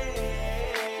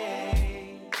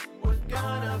 We're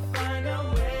gonna find a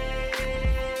way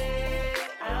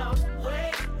out,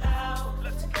 way out.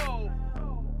 Let's go.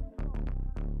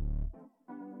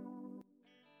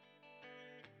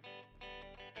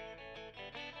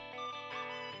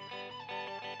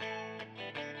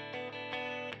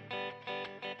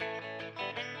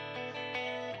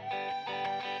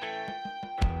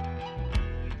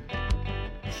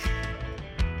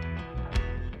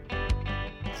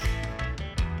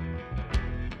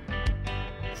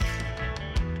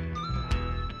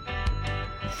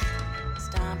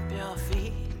 Stomp your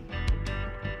feet,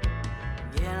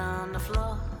 get on the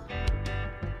floor,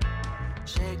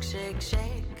 shake, shake,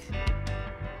 shake.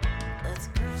 Let's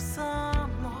groove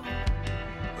some more.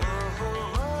 Oh,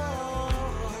 oh, oh.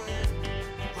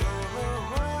 Oh,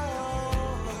 oh, oh.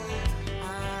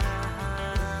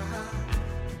 Uh-huh.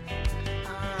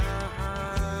 Uh-huh.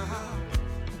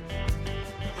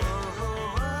 Oh,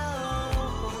 oh, oh.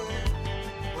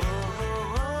 Oh,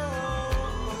 oh, oh.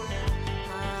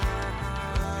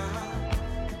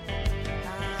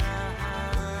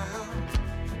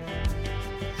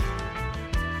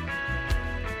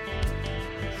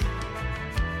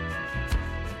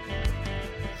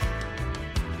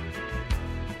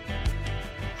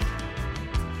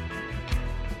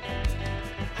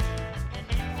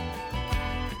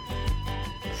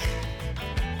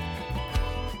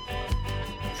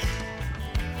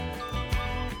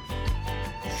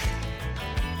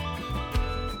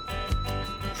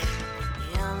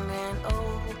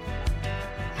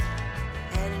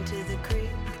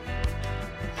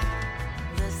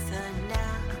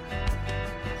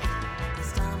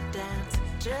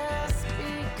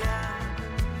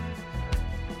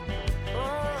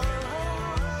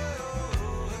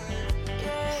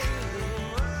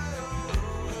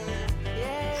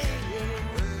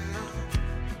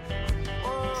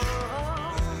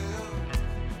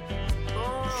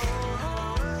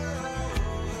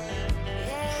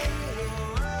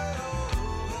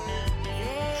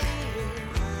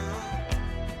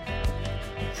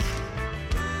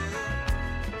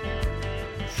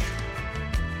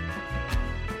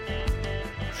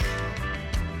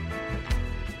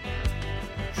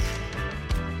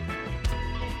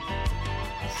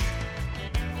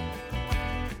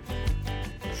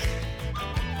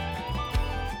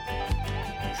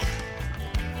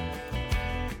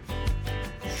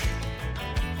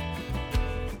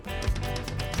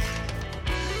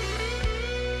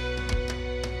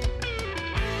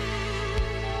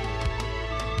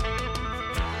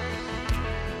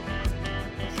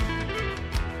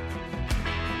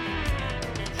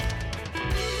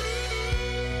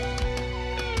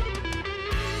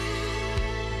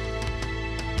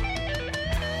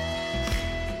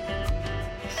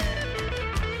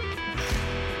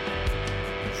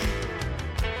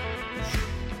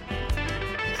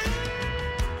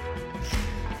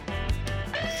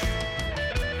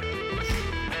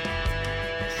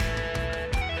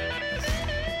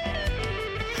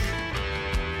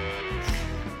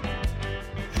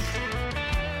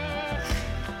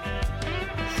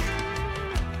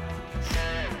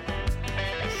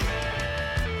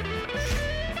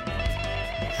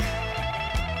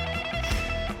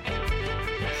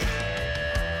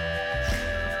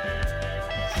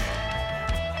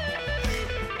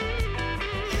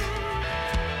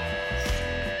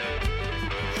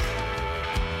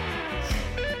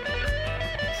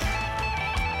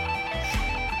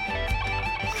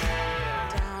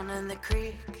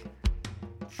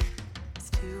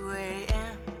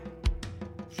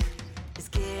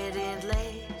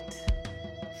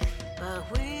 but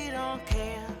we don't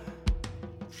care.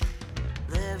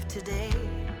 Live today,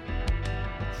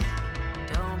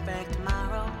 don't bank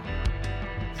tomorrow.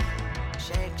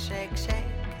 Shake, shake, shake.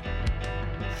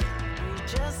 We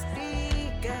just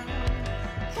begun.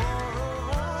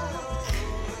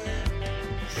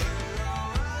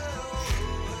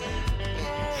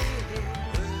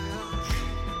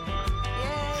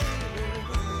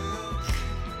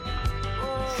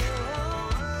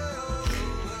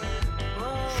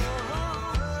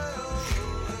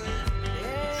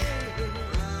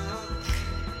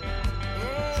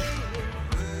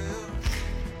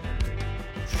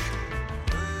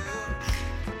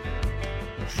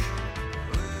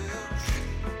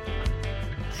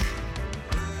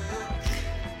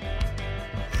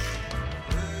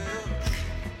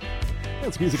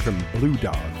 That's music from Blue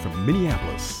Dog from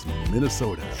Minneapolis,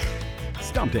 Minnesota.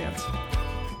 Stomp Dance.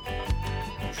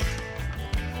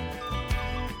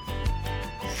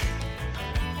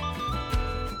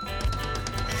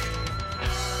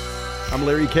 I'm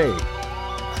Larry K.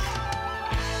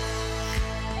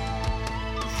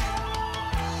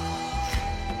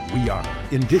 We are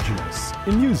Indigenous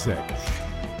in Music.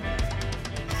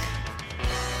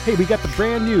 Hey, we got the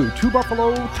brand new Two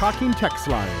Buffalo talking text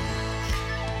line.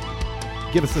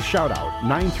 Give us a shout out,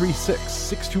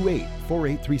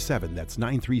 936-628-4837. That's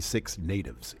 936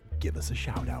 Natives. Give us a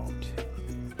shout out.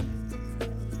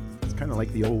 It's kind of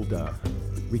like the old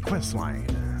request line.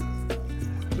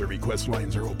 The request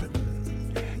lines are open.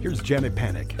 Here's Janet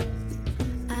Panic.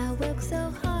 I work so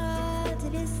hard to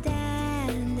be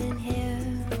standing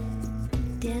here.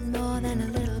 Did more than a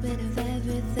little bit of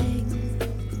everything.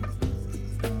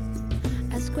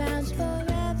 I scrounged for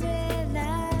every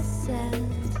last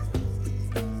cent.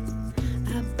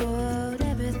 I borrowed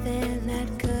everything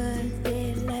that could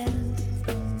be lent.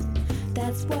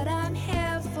 That's what I'm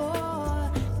here for.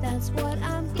 That's what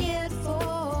I'm geared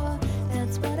for.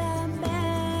 That's what I'm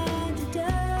meant to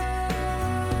do.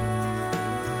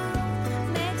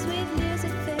 Make sweet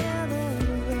music fill the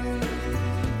room.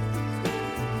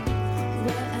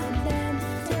 What I'm meant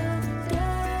to do.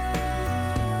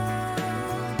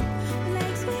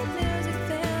 Make sweet music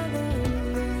fill the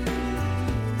room.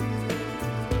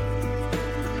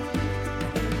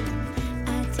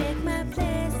 I take my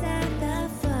place at the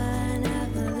front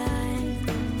of the line.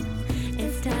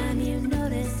 It's time you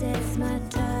notice it's my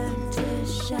turn to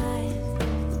shine.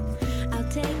 I'll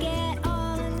take it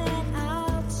all and then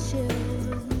I'll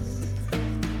choose.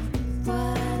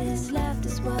 What is left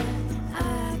is what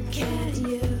I can't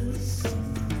use.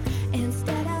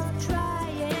 Instead of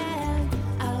trying,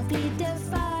 I'll be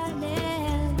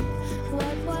defining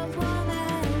what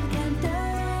woman can do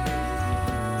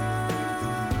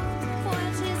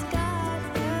when she's got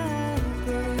her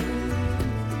groove.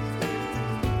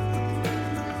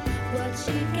 What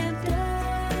she can do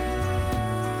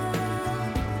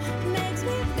makes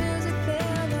me music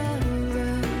fill the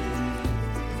room.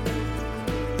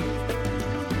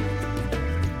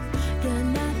 You're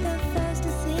not the first to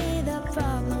see the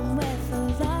problem with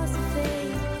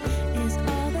philosophy. Is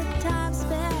all the time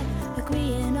spent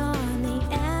agreeing on the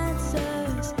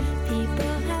answers.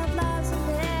 People have lives of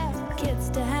their kids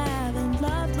to have and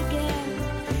love to give.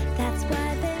 That's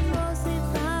why they mostly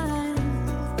find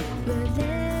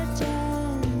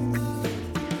religion.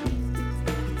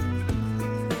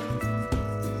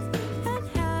 And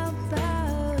how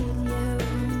about you?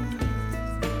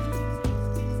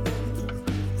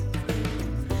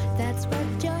 That's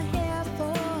what you're here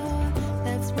for.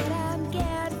 That's what I'm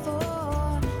geared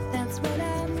for. That's what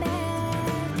I'm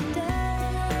meant to do.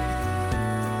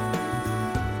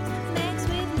 Make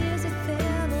sweet music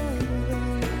fill the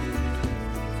room.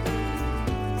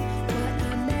 What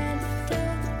I'm meant to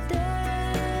do.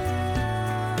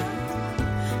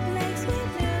 Make sweet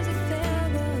music fill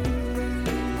the room.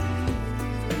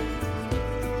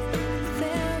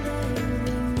 Fill the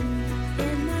room.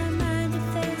 In my mind your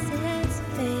face is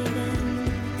fading.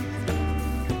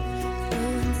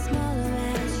 Growing smaller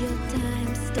as your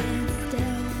time stands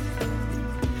still.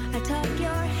 I tuck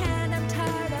your hand, I'm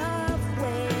tired of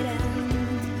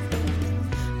waiting.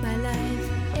 My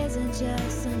life isn't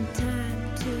just some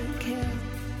time to kill.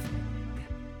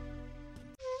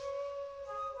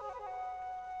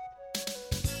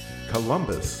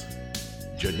 Columbus,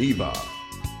 Geneva,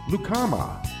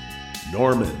 Lucama,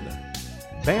 Norman,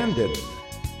 Bandon,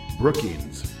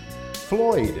 Brookings,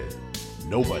 Floyd.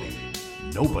 Nobody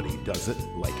does it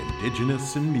like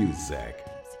Indigenous in Music.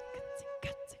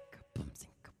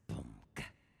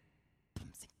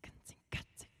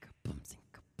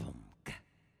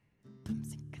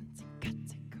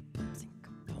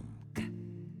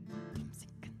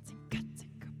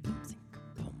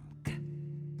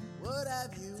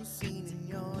 have you seen in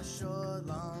your short,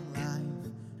 long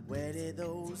life? Where did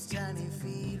those tiny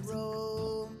feet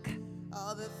roam?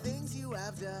 All the things you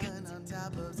have done on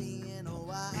top of being a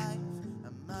wife,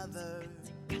 a mother,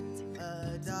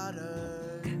 a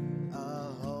daughter, a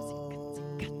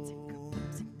home.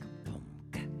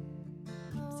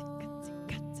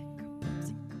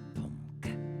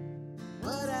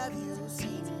 What have you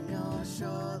seen in your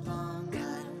short, long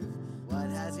life?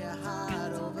 What has your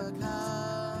heart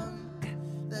overcome?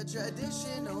 The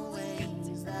traditional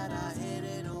ways that are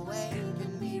hidden away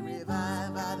can be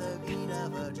revived by the beat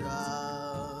of a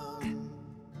drum.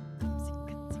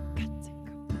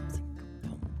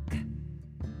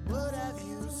 What have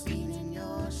you seen in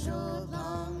your short,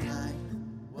 long life?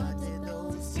 What did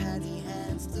those tiny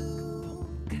hands do?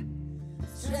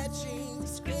 Stretching,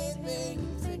 scraping,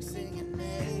 fixing and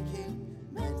making,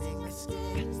 mending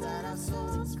mistakes that our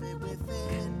souls fit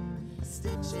within,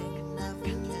 stitching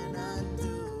nothing can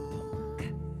undo.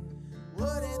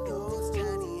 What did those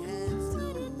tiny hands do?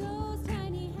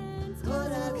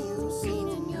 What have you seen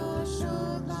in your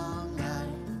short, long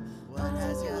life? What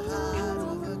has your heart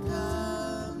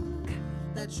overcome?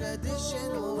 The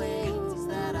traditional ways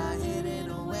that are hidden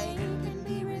away can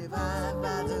be revived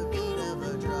by the beat of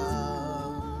a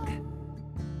drum.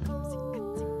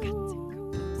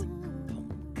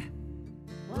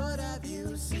 What have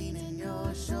you seen in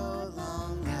your short,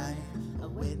 long life? A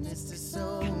witness to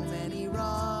so many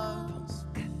wrongs.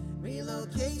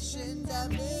 Relocation,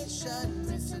 damnation,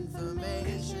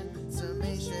 misinformation,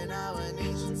 summation, our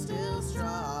nation still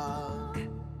strong.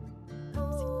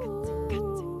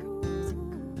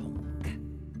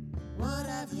 What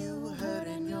have you heard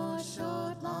in your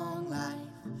short, long life?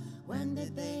 When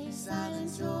did they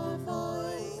silence your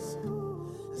voice?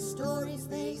 The stories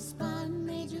they spun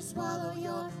made you swallow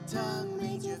your tongue,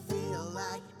 made you feel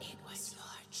like it was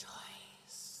your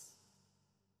choice.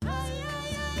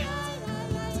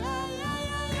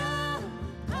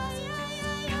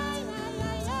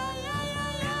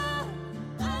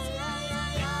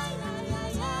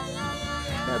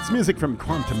 That's music from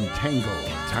Quantum Tangle,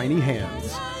 Tiny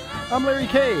Hands. I'm Larry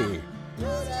K.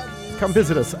 Come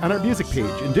visit us on our music page,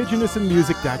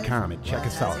 indigenousinmusic.com, and check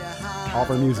us out. All of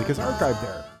our music is archived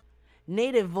there.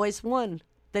 Native Voice One,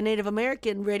 the Native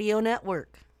American Radio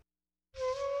Network.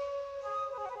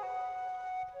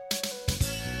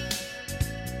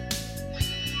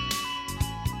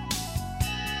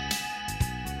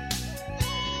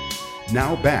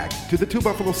 Now back to the Two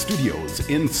Buffalo Studios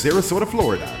in Sarasota,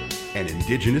 Florida, and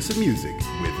Indigenous in Music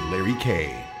with Larry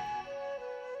K.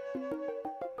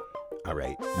 All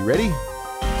right, you ready?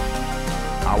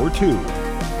 Hour 2.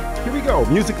 Here we go.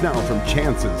 Music now from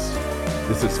Chances.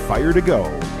 This is Fire to Go.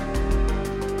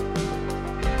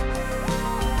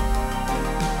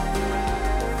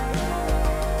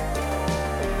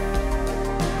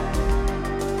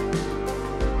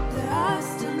 There are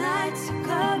still nights you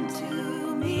come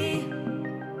to me,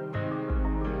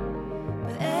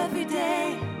 but every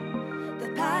day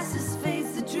that passes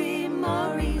fades the dream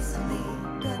more easily.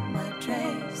 Got my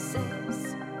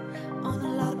traces on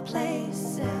a lot of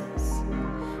places.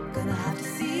 Gonna have to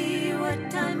see what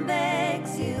time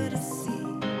begs you to see.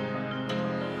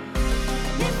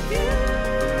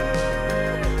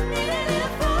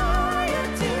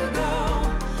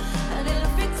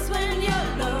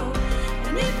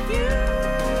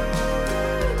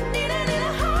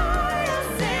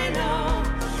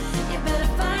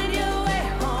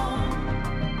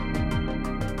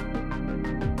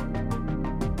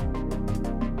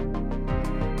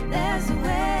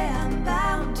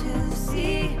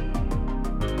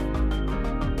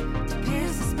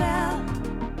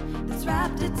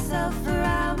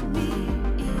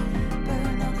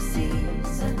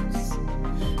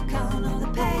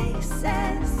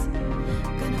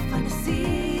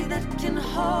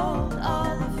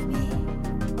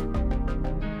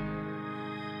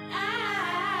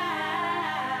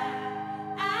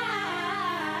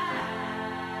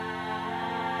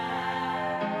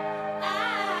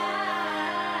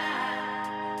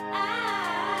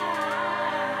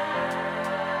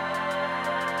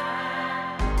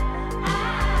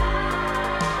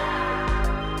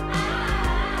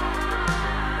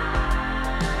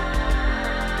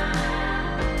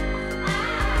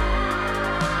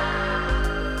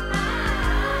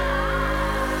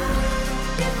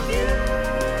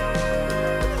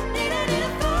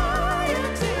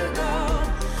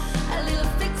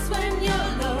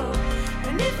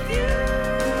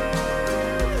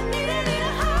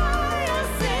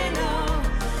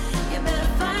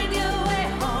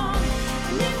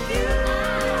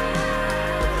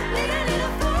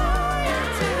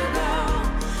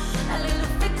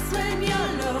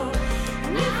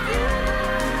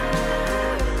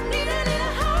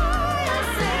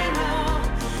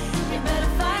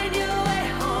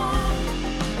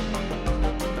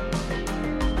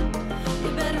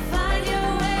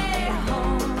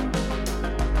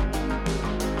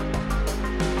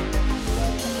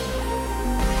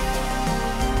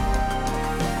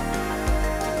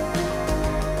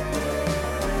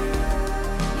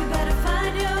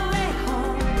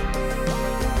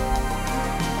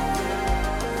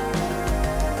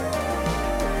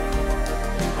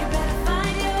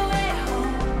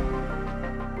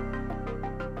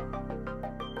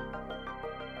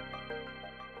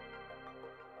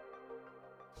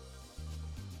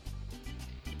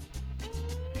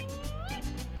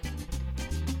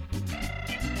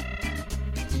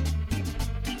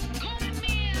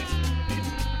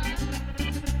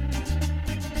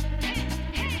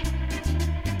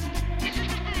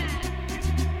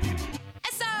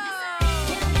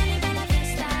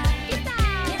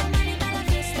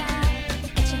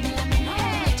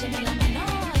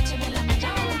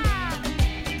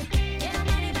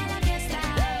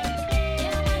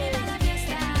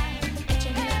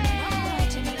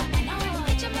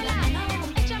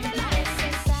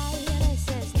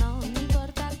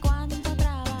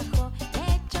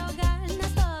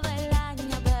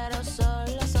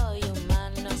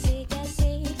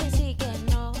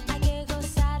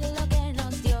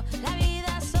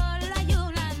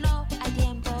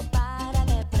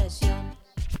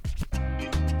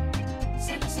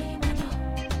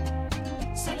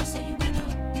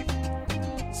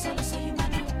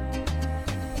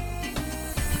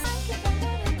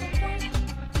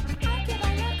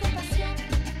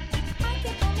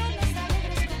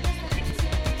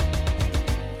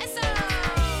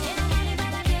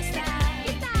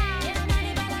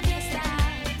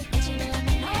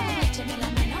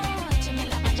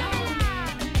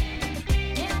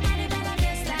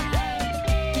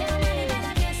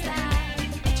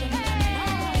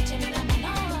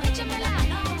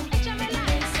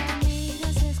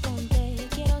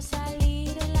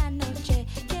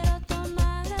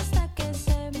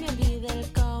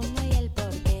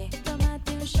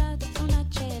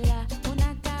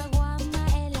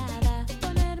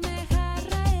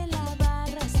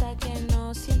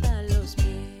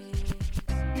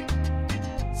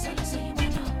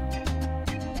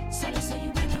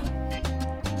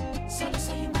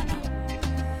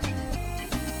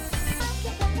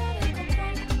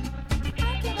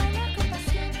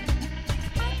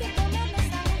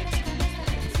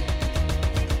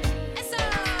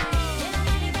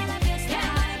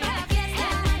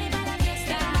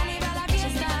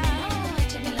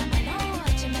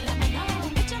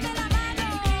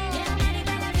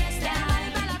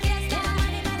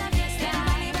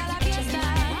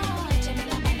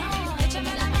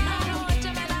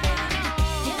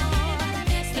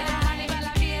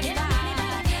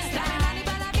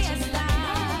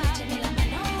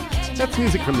 That's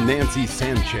music from Nancy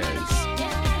Sanchez.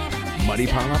 Money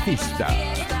para la Pista.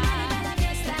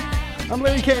 I'm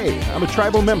Larry K. I'm a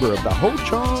tribal member of the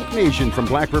Ho-Chunk Nation from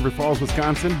Black River Falls,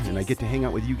 Wisconsin, and I get to hang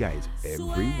out with you guys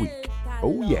every week.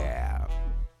 Oh, yeah.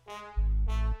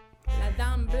 La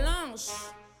Dame Blanche.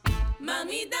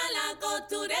 Mamita la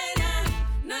costurera,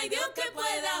 no hay Dios que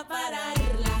pueda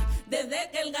pararla. Desde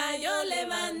que el gallo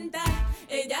levanta,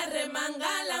 ella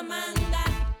remanga la manga.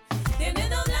 Tiene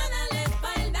doblada la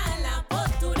espalda, la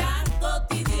postura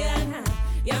cotidiana.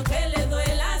 Y aunque le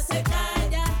duela, se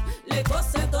calla, le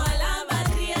cose toda la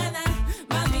barriada.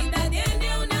 Mamita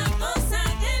tiene una cosa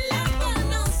que la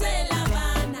conoce La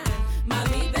Habana.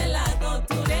 Mamita es la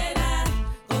costurera,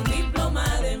 con diploma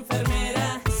de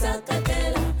enfermera.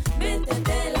 Sácatela,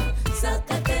 métetela,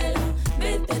 sácatela,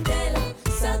 métetela,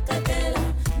 sácatela,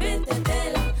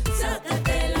 métetela,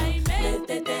 sácatela y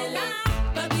métetela.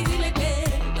 Papi dile que,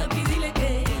 papi dile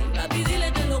que, papi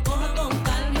dile que lo coja con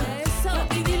calma.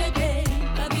 Papi dile que,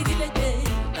 papi dile que,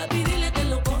 papi dile que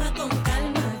lo coja con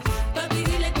calma. Papi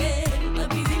dile que,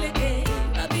 papi dile que,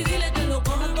 papi dile que lo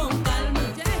coja con calma.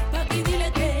 Papi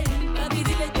dile que, papi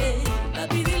dile que,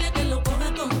 papi dile que lo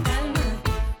coja con calma.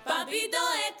 Papito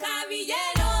es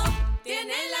caballero,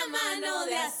 tiene la mano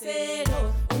de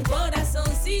acero, un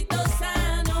corazoncito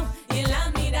sano y en la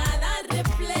mirada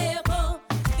reflejo.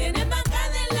 Tiene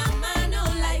marcada en la mano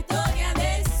la historia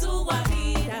de su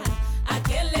guajira, a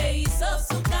quien le hizo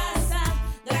su casa,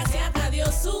 gracias a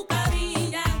Dios su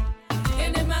cabilla.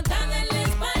 Tiene marcada en la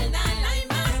espalda la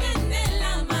imagen de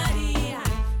la María,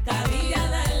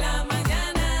 cabillada en la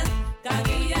mañana,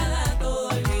 cabillada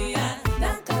todo el día.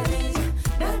 Da carilla,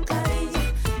 da carilla,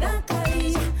 da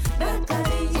carilla, da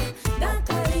carilla, da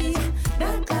carilla,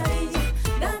 da carilla,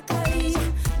 da carilla,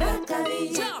 da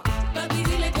carilla. Papi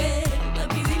dile que,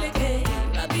 papi dile que,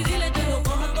 papi dile que lo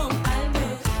coja con calma.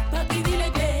 Papi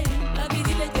dile que, papi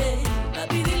dile que,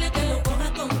 papi dile que lo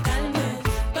coja con calma.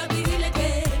 Papi dile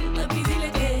que, papi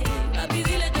dile que, papi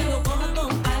dile que lo coja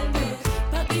con calma.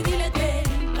 Papi dile que,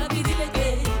 papi dile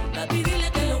que, papi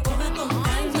dile que lo coja con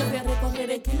calma. Yo voy a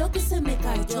recoger el kilo que se me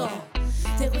cayó.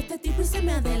 Llegó este tipo y se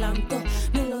me adelantó.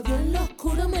 Me lo dio en lo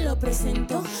oscuro, me lo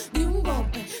presentó. Di un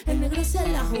golpe, el negro se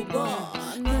la jugó.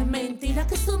 No es mentira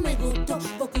que eso me gustó.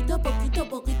 Poquito, poquito,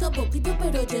 poquito, poquito,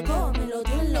 pero llegó. Me lo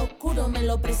dio en lo oscuro, me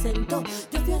lo presentó.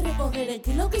 Yo fui a recoger el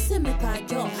kilo que se me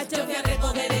cayó. Yo fui a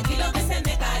recoger el kilo que se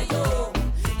me cayó.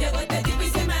 Llegó este tipo y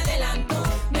se me adelantó.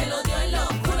 Me lo dio en lo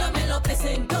oscuro, me lo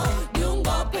presentó. Di un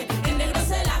golpe, el negro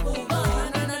se la jugó.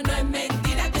 No es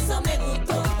mentira que eso me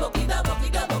gustó. Poquito,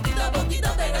 poquito, poquito, poquito,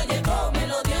 pero llegó. Me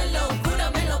lo dio en lo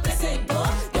oscuro, me lo presentó.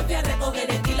 Yo fui a recoger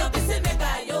el kilo que se me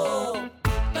cayó.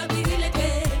 Papi dile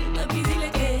que, papi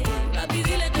dile que, papi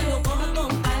dile que lo coja con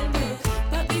calma.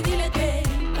 Papi dile que,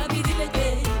 papi dile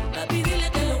que, papi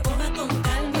dile que lo coja con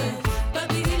calma.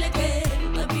 Papi dile que,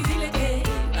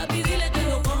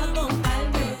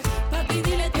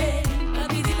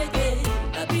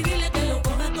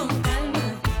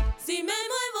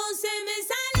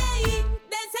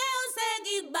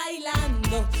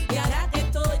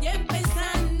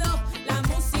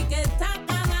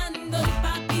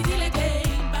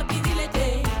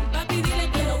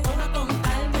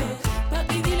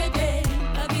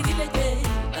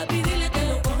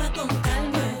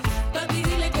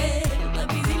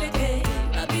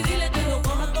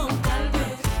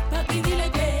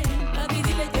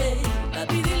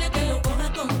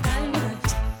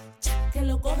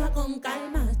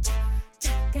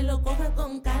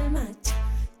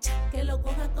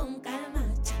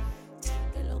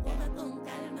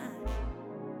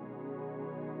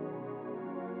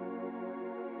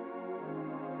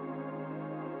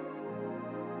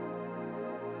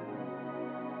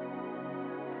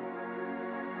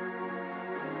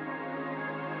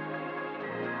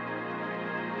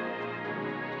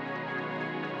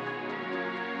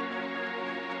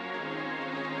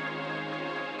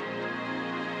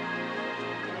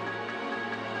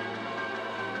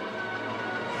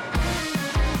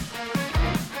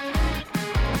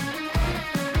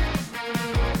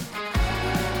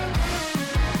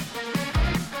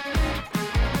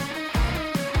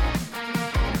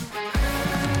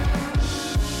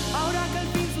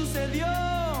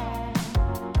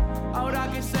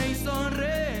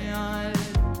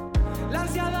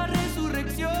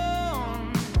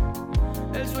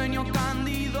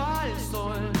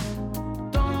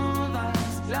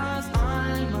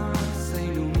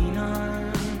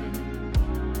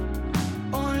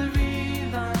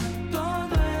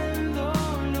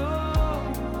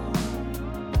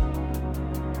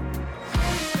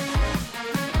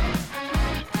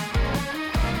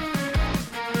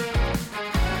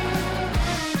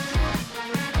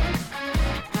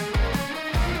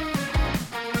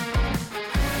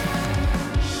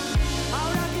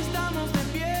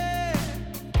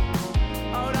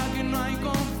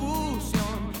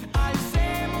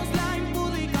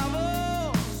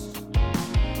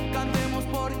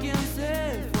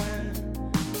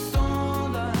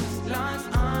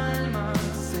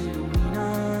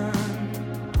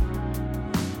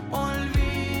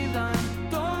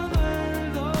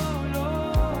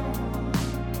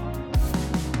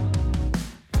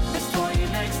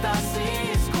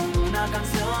 una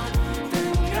canción.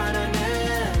 Tengo un gran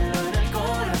anhelo en el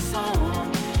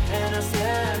corazón. En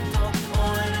acierto o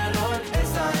en error,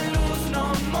 esa luz no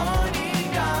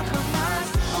morirá jamás.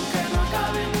 Aunque no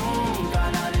acabe nunca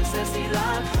la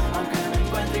necesidad, aunque me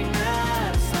encuentre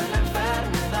inmersa en la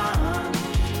enfermedad,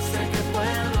 sé que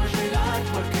puedo llegar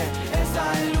porque esa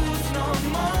luz no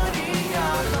morirá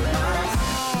jamás.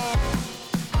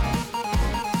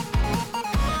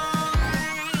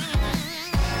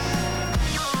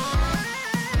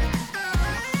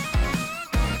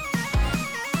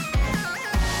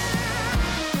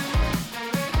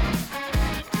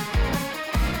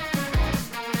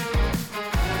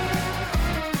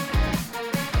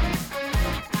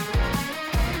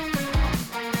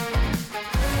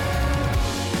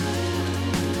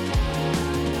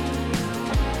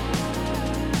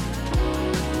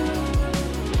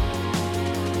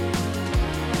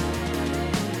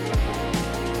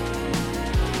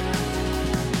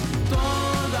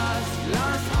 Todas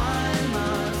las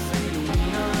almas se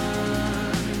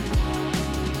iluminan,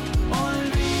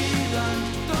 olvidan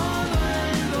todo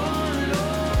el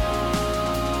dolor.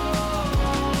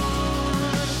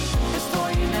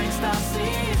 Estoy en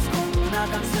éxtasis con una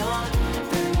canción.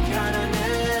 Tengo un gran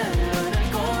anhelo en el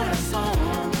corazón.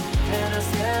 En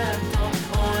acierto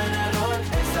o en error,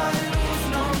 esa luz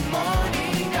no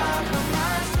morirá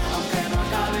jamás. Aunque no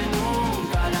acabe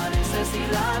nunca la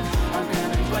necesidad, aunque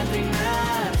me encuentre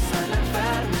inmersa en la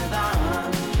enfermedad,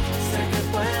 sé que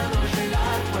puedo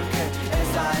llegar porque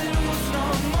esa luz no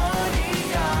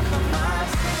morirá jamás.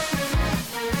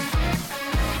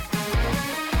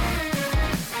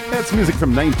 That's music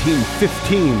from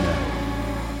 1915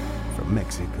 from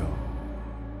Mexico.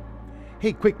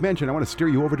 Hey, quick mention, I want to steer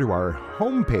you over to our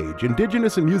homepage,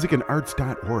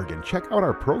 indigenousinmusicandarts.org, and check out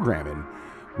our programming.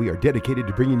 We are dedicated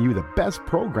to bringing you the best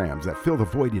programs that fill the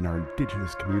void in our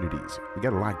indigenous communities. We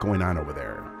got a lot going on over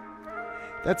there.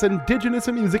 That's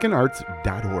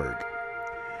indigenousinmusicandarts.org.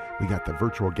 We got the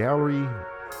virtual gallery,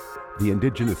 the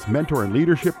Indigenous Mentor and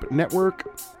Leadership Network,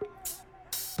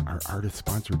 our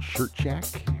artist-sponsored shirt shack,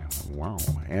 wow,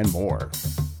 and more.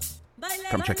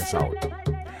 Come check us out.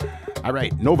 All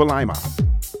right, Nova Lima.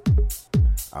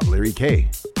 I'm Larry K.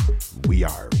 We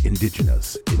are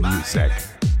Indigenous in Music.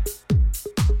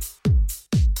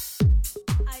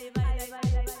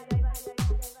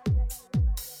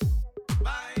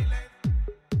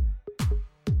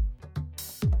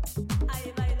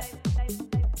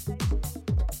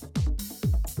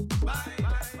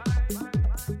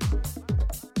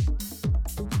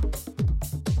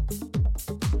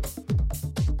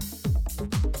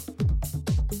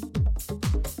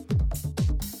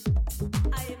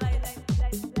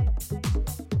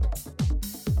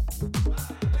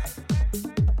 Bye.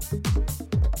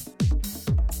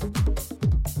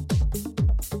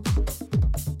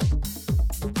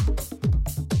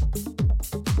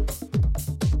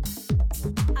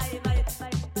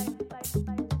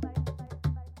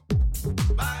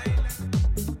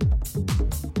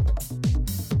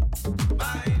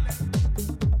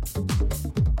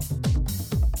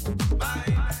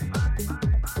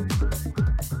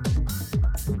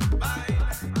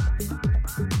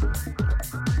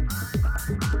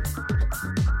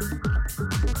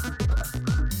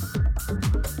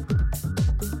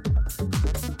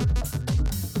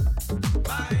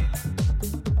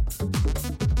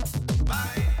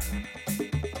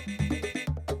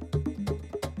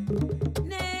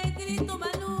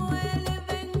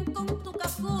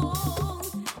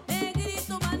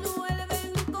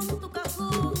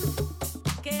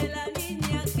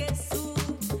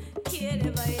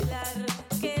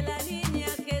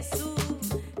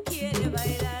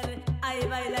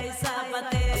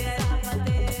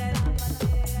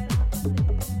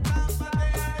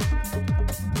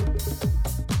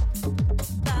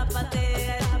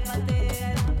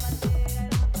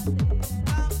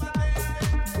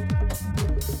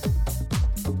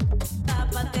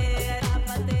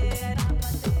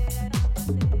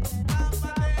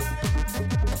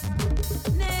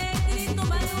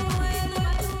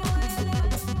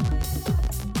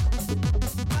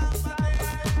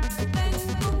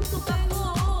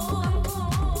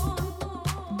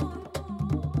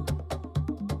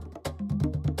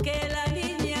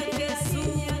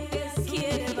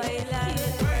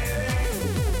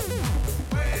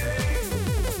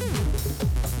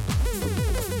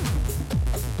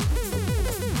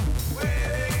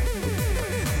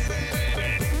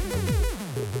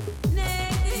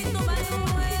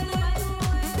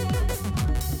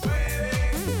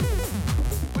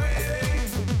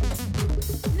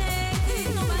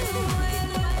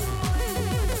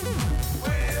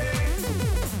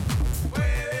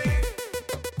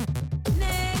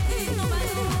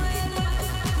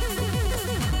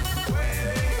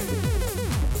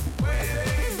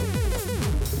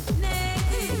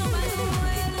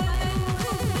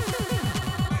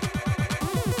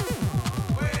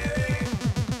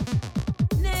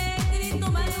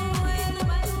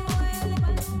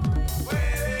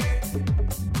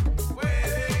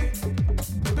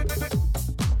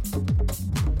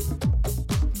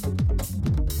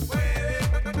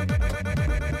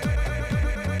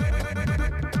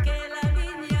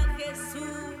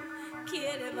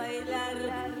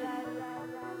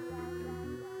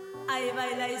 Ay,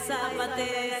 baila y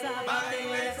zapatea,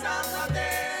 baila y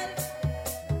zapatea.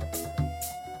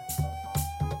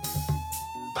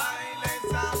 Baila y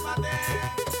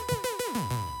zapatea.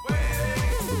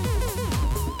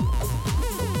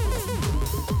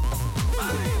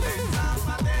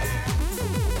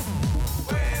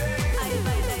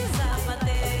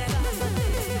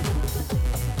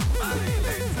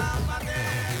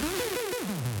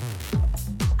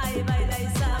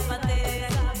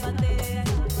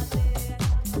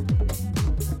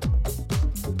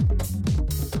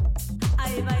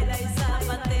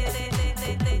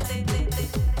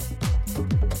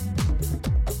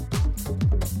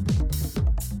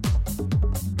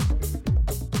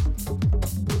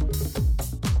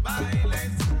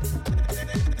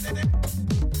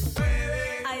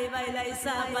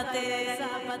 Zapatea,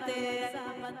 zapatea,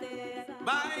 zapatea.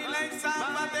 Baila y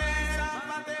zapatea.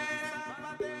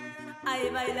 Ay,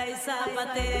 baila y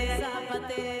zapatea,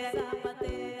 zapatea,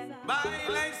 zapatea.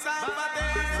 Baila y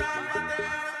zapatea.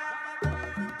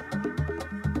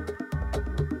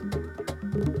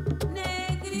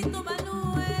 Negrito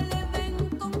Manuel, ven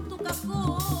con tu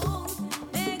cajón.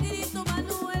 Negrito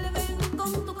Manuel, ven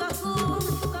con tu cajón,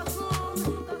 tu cajón,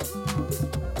 tu cajón.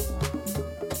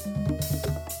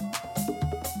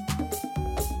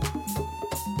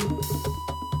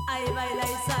 Ay, baila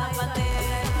y zapatea.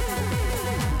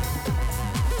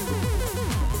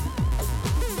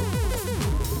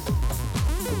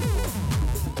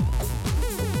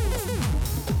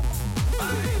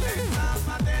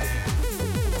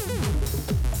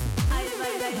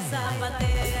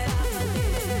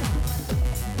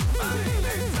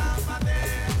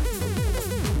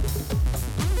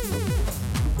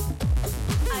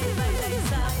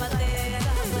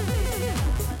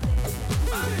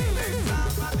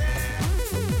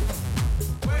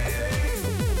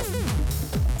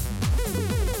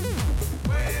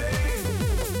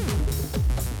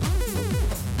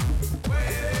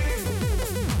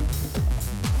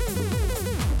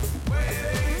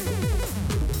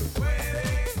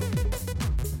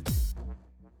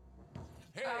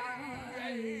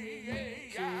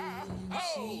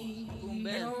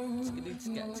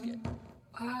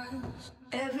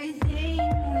 Everything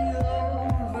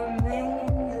will remain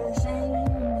the same.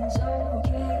 It's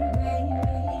okay,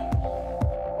 baby.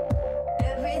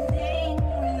 Everything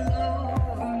will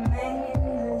remain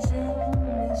the same.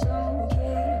 It's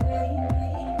okay,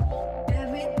 baby.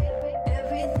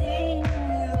 Everything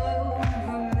will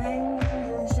remain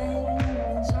the same.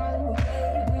 It's okay,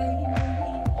 baby.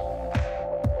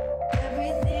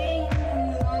 Everything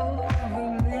will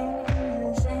remain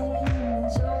the same.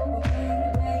 It's okay,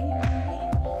 baby.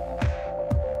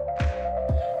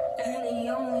 And the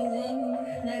only thing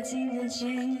that seemed to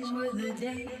change was the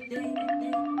day.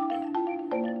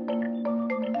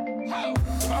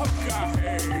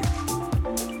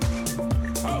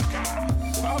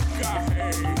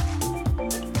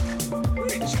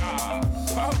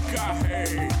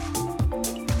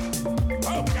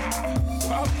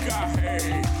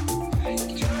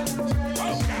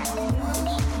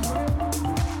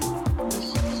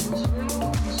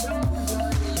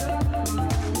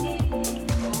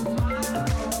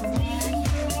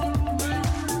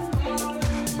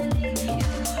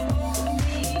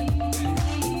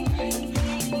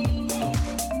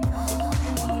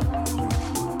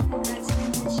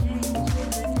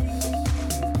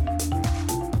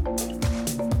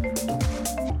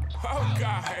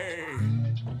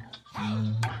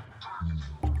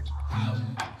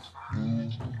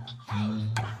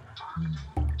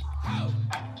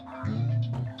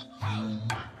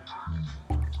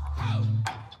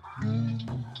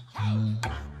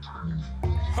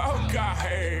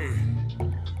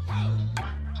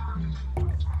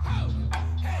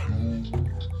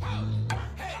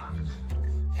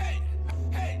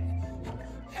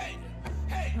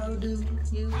 How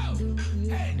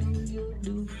do you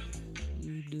do?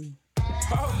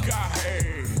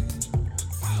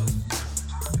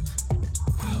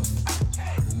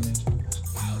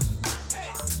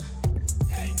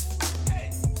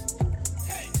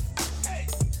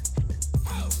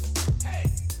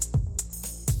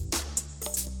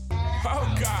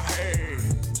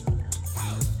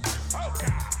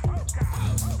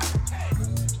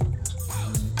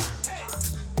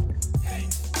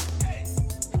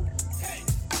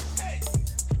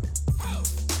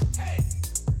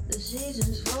 The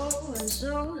seasons flow and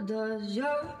so does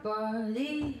your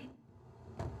body.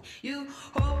 You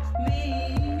hold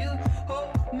me, you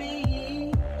hold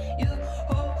me, you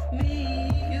hold me,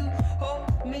 you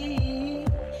hold me,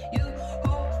 you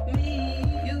hold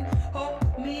me, you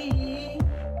hold me.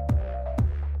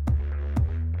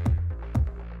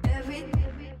 Every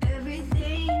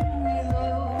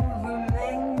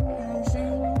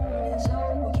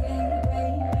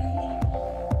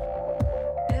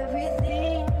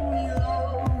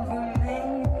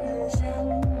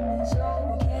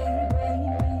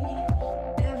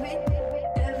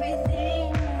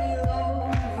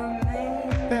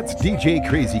DJ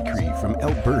Crazy Cree from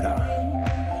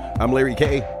Alberta. I'm Larry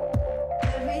K.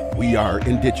 We are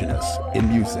Indigenous in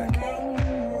Music.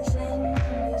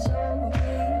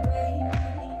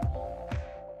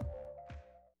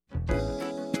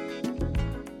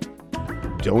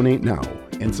 Donate now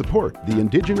and support the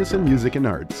Indigenous in Music and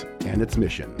Arts and its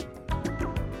mission.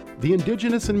 The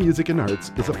Indigenous in Music and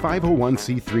Arts is a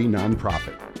 501c3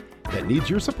 nonprofit that needs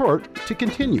your support to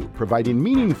continue providing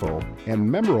meaningful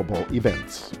and memorable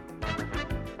events.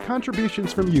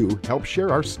 Contributions from you help share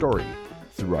our story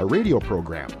through our radio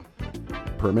program,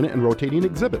 permanent and rotating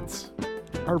exhibits,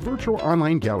 our virtual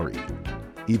online gallery,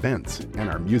 events, and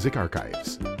our music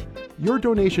archives. Your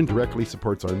donation directly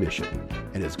supports our mission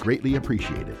and is greatly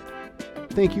appreciated.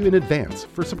 Thank you in advance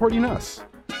for supporting us,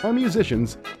 our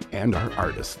musicians, and our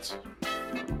artists.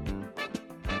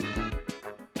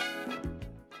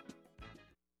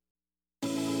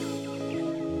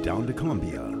 Down to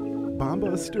Columbia,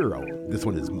 Bamba Estero. This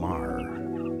one is Mar.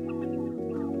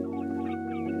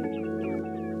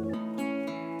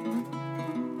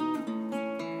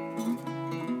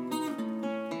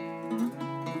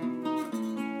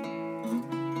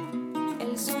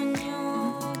 Él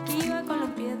soñó que iba con los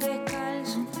pies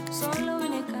descalzos, solo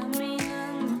vine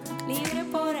caminando, libre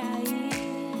por ahí.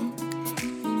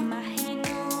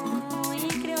 Imaginó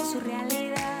y creó su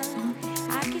realidad,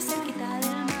 aquí cerquita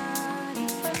del mar, y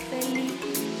fue feliz.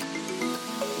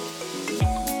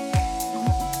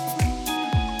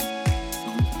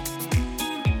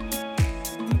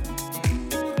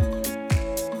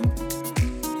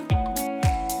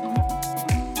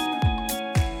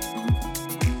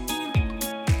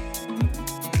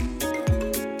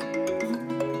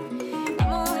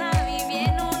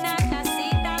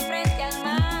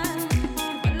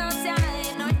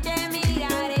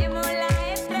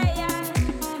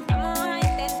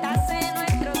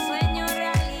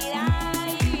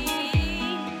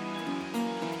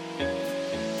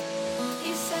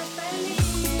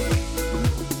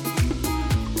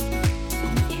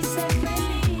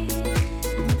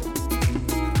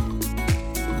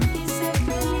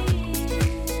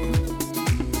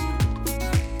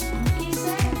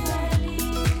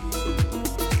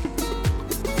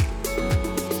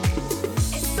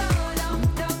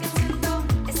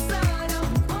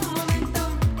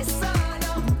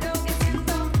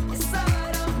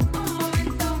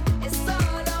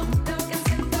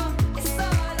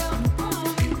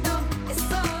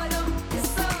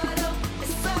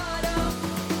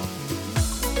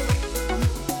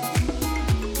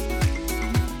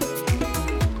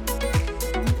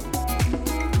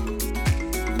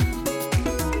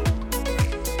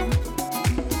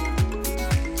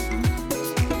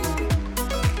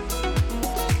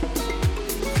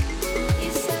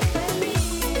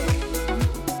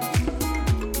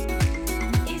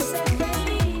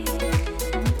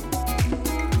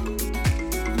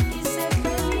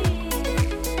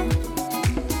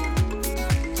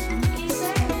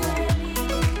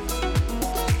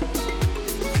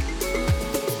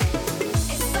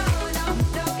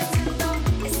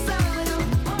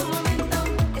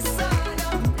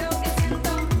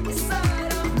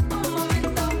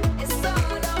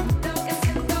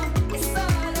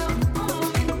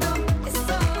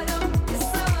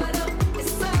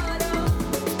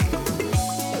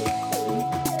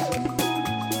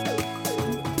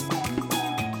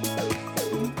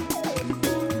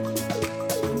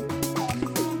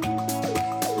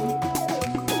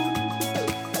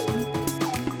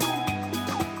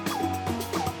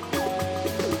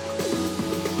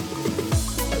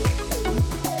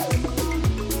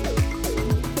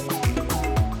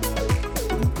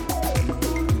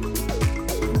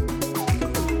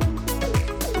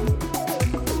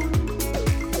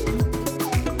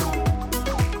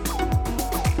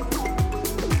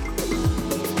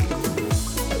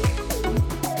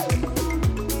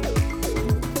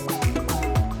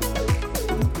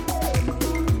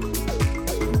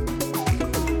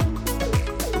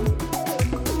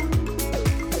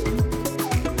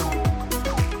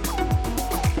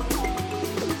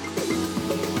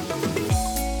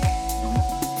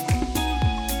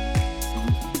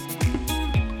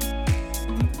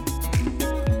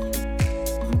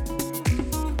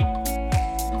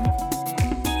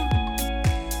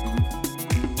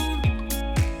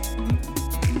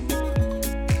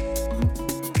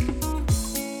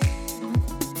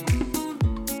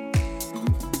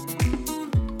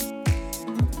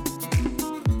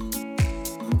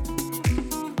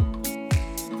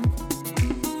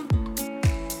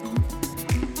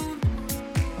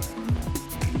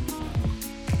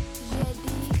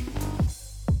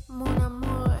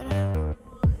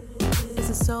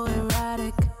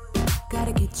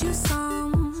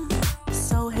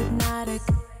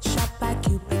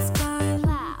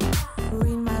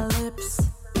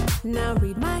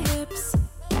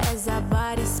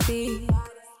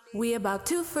 We about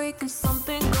to freak, there's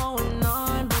something going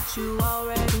on, but you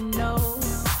already know.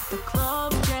 The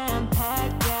club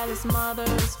jam-packed, yeah, this mother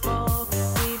is full.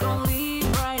 We gon' leave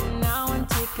right now and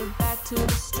take it back to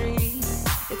the street.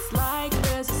 It's like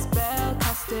there's a spell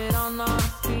casted on our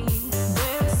feet.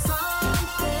 There's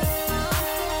something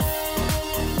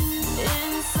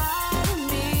inside of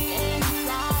me.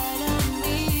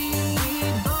 We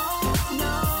both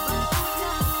know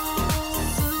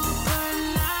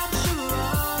supernatural.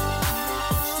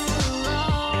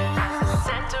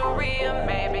 Santeria,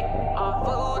 maybe, or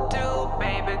voodoo,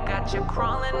 baby, got you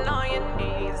crawling on your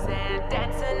knees and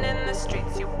dancing in the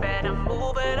streets. You better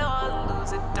move it or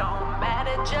lose it, don't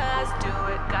matter, just do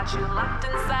it. Got you locked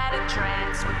inside a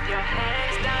trance with your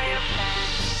hands down your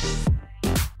pants.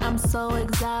 I'm so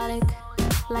exotic,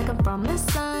 like I'm from the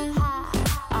sun.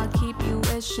 I'll keep you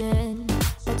wishing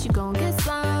that you gon' get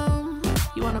some.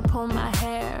 You wanna pull my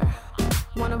hair,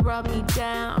 wanna rub me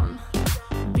down,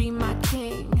 be my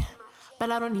king,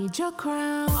 but I don't need your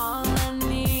crown. All I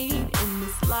need in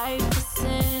this life is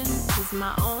sin. He's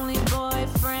my only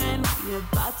boyfriend. We're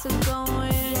about to go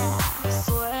in.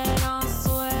 Sweat on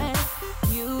sweat,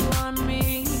 you on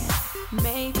me.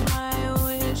 Make my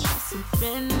wish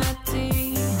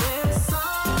infinity. There's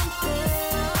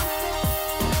something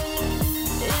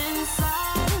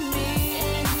inside of me.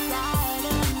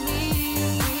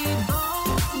 We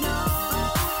both know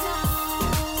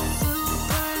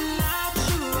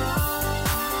supernatural.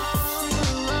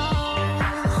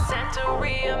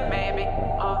 Santeria, maybe,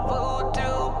 or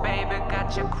voodoo, baby,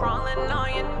 got you crawling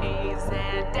on your knees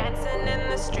and dancing in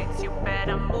the streets. You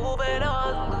better move it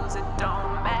or lose it,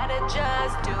 don't matter,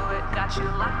 just do it. Got you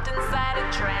locked inside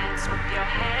a trance with your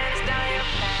hands down your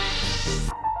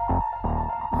pants.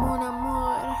 Mon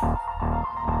amour,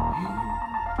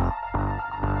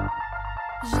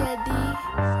 j'ai dit,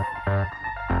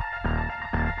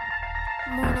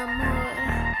 mon amour,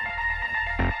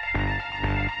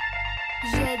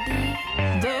 j'ai dit,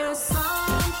 there's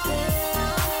something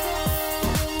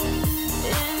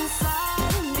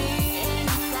inside of me.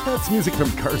 That's music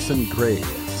from Carson Gray,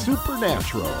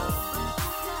 Supernatural.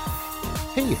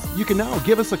 Hey, you can now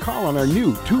give us a call on our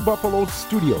new Two Buffalo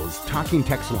Studios talking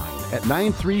text line at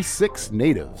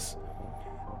 936-NATIVES.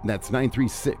 That's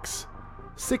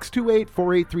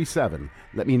 936-628-4837.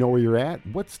 Let me know where you're at,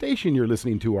 what station you're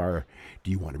listening to, or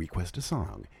do you want to request a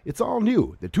song? It's all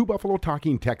new, the Two Buffalo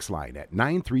talking text line at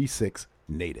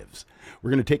 936-NATIVES.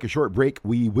 We're going to take a short break.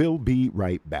 We will be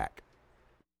right back.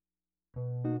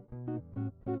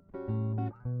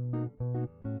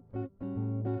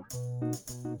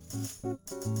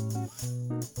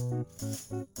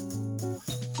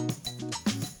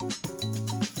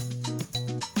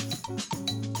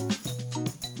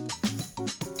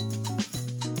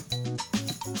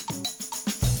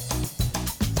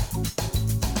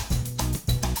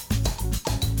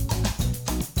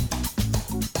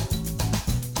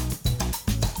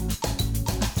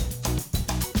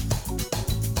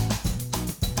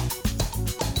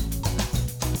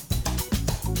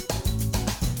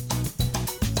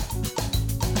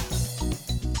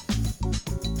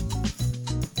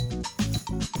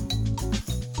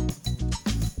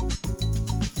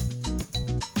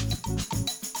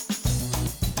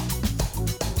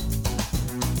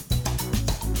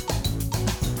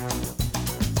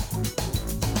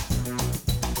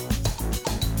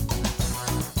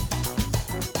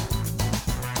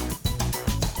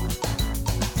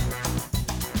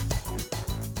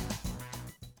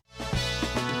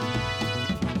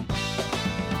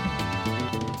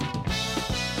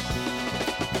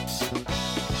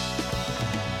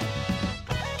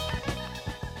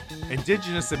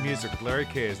 Indigenous in Music with Larry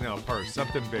K is now a part of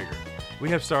something bigger. We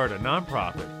have started a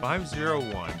nonprofit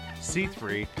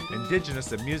 501c3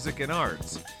 Indigenous in Music and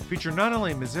Arts, feature not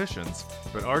only musicians,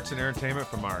 but arts and entertainment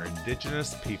from our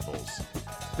indigenous peoples.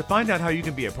 To find out how you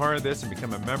can be a part of this and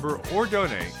become a member or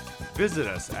donate, visit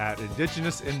us at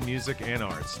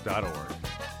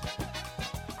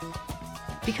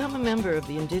indigenousinmusicandarts.org. Become a member of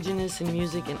the Indigenous in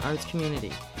Music and Arts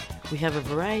community. We have a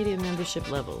variety of membership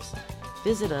levels.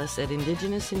 Visit us at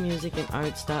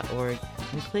indigenousinmusicandarts.org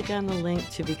and click on the link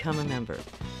to become a member.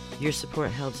 Your support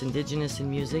helps Indigenous in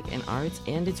Music and Arts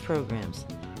and its programs.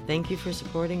 Thank you for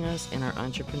supporting us and our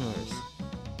entrepreneurs.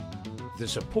 The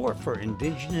support for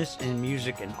Indigenous in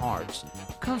Music and Arts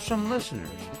comes from listeners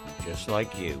just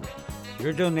like you.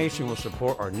 Your donation will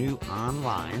support our new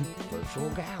online virtual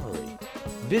gallery.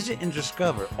 Visit and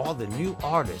discover all the new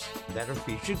artists that are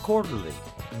featured quarterly.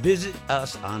 Visit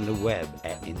us on the web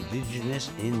at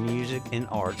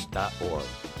indigenousinmusicandarts.org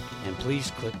and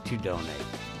please click to donate.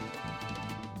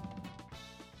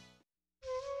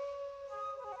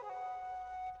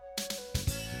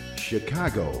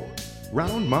 Chicago,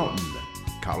 Round Mountain,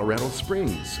 Colorado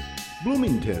Springs,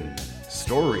 Bloomington,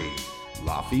 Story,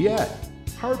 Lafayette,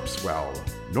 Harpswell,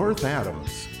 North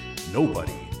Adams.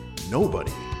 Nobody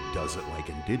does it like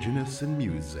Indigenous in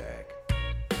music.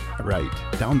 All right,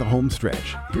 down the home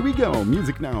stretch. Here we go.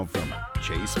 Music now from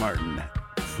Chase Martin.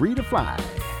 Free to Fly.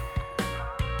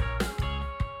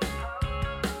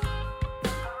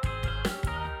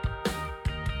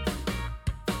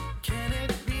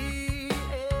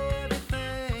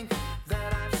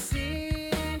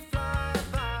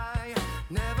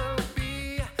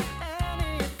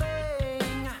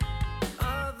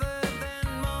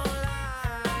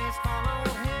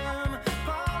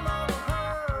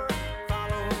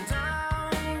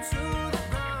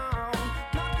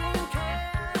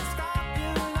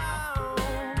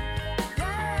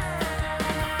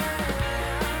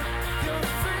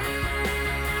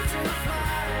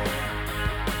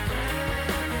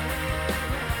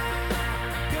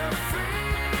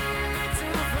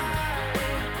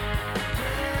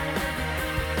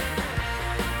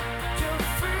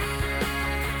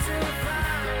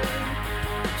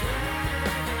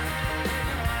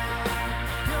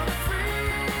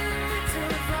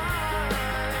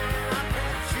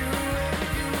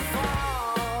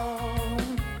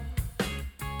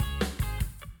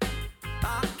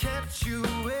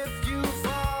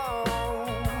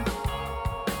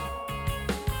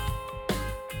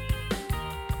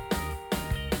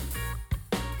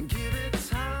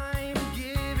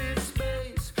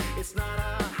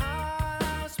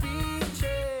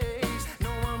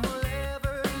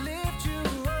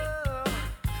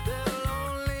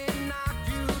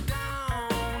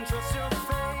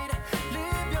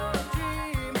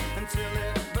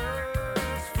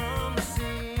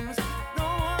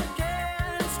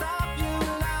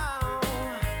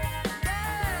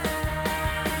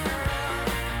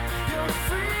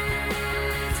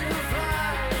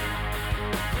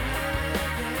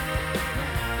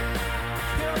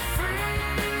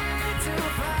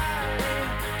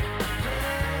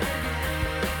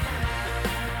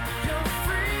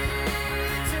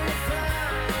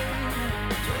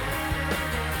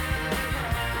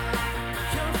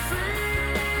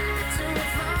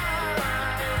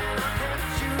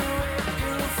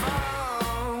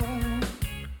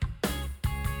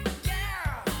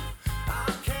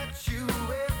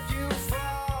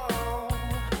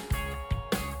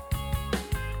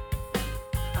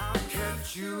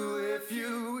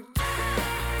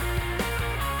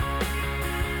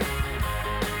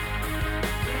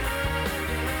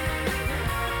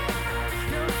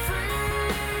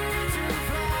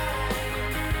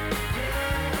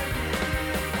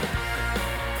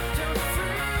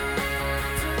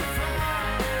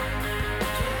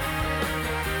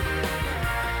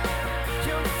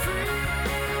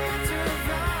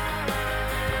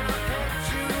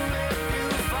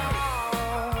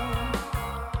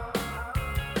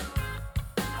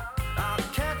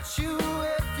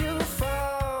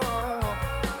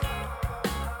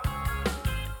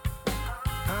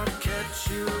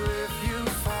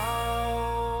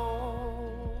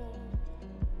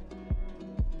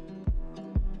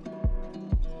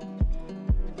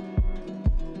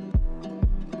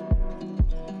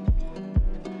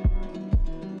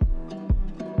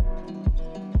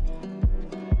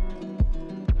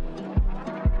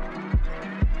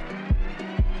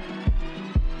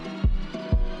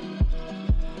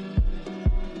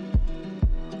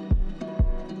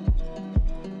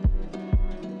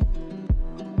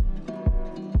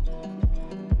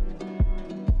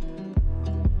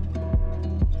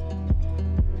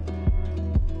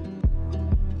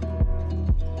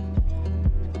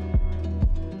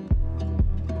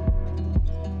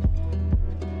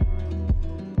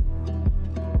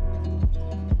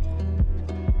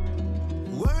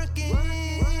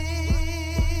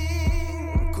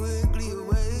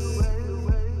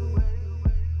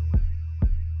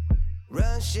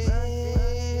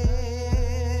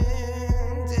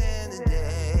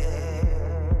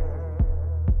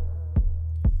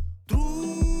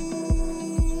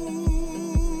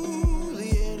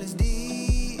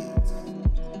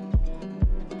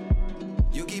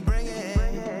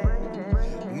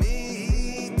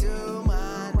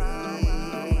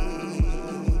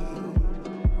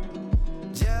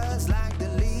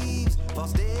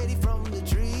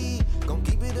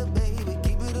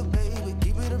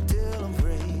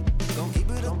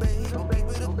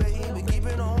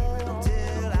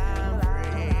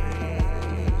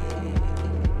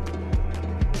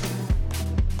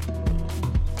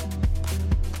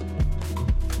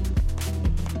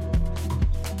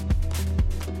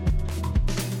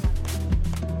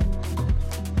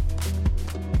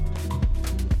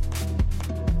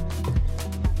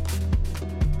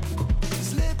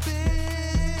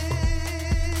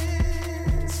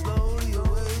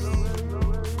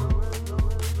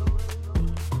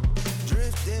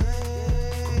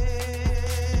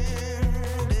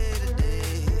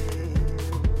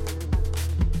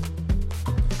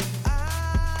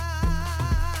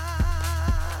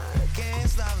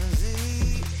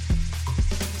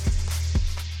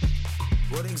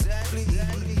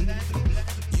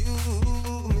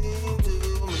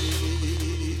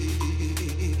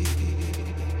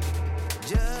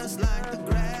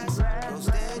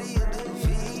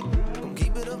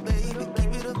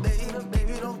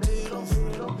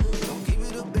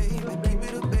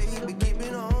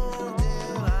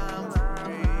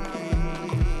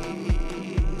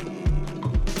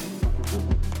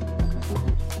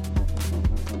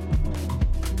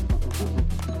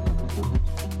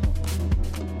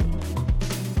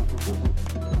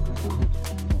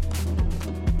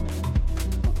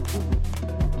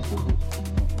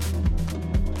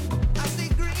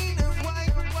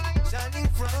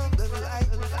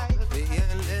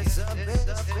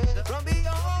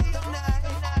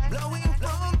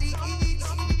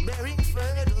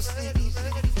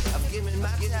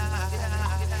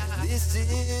 This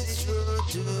is true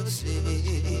to say.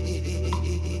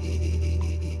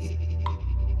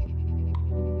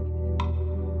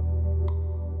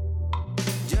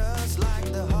 Just like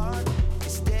the heart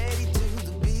is steady to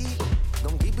the beat.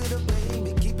 Don't keep it up,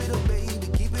 baby, keep it up, baby,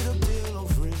 keep it up till I'm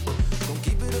free. Don't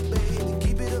keep it up, baby,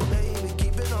 keep it up, baby,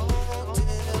 keep it on till I'm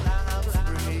free.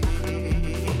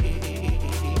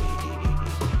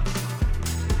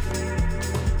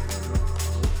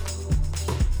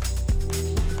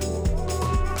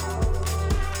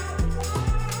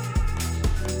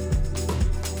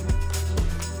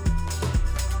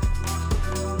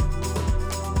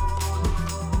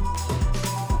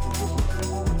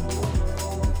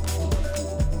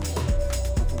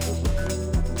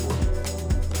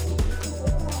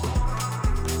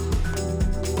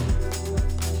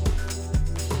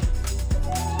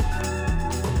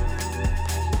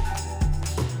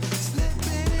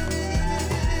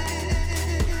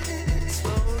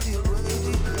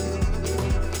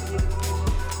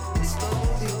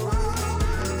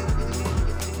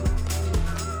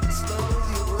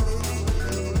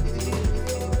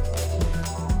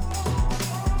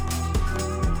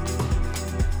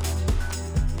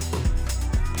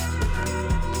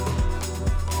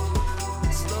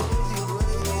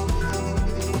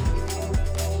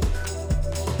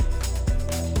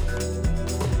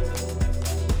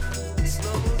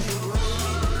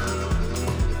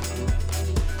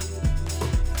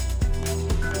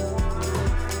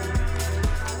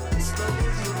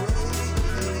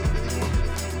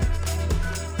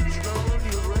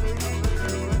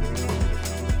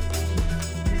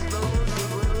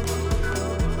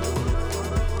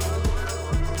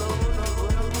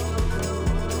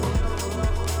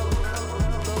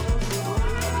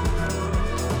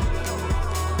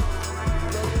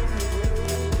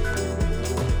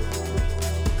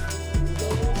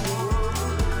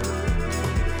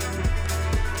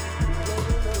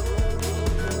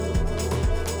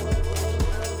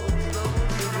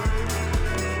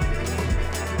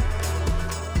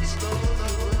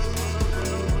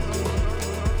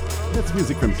 That's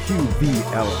music from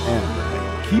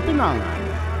QVLN. Keeping on.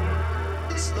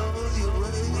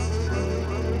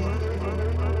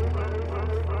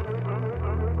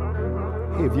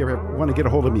 Hey, if you ever want to get a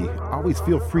hold of me, always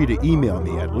feel free to email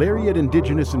me at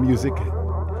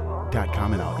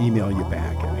larry@indigenousinmusic.com and I'll email you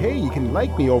back. And hey, you can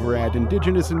like me over at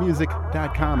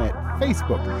indigenousinmusic.com at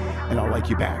Facebook and I'll like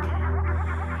you back.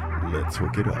 Let's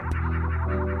hook it up.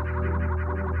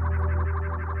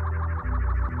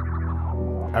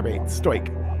 All right,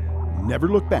 Stoic, Never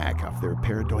Look Back off their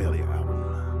Pareidolia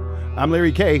album. I'm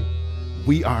Larry K.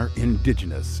 We are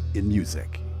Indigenous in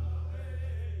Music.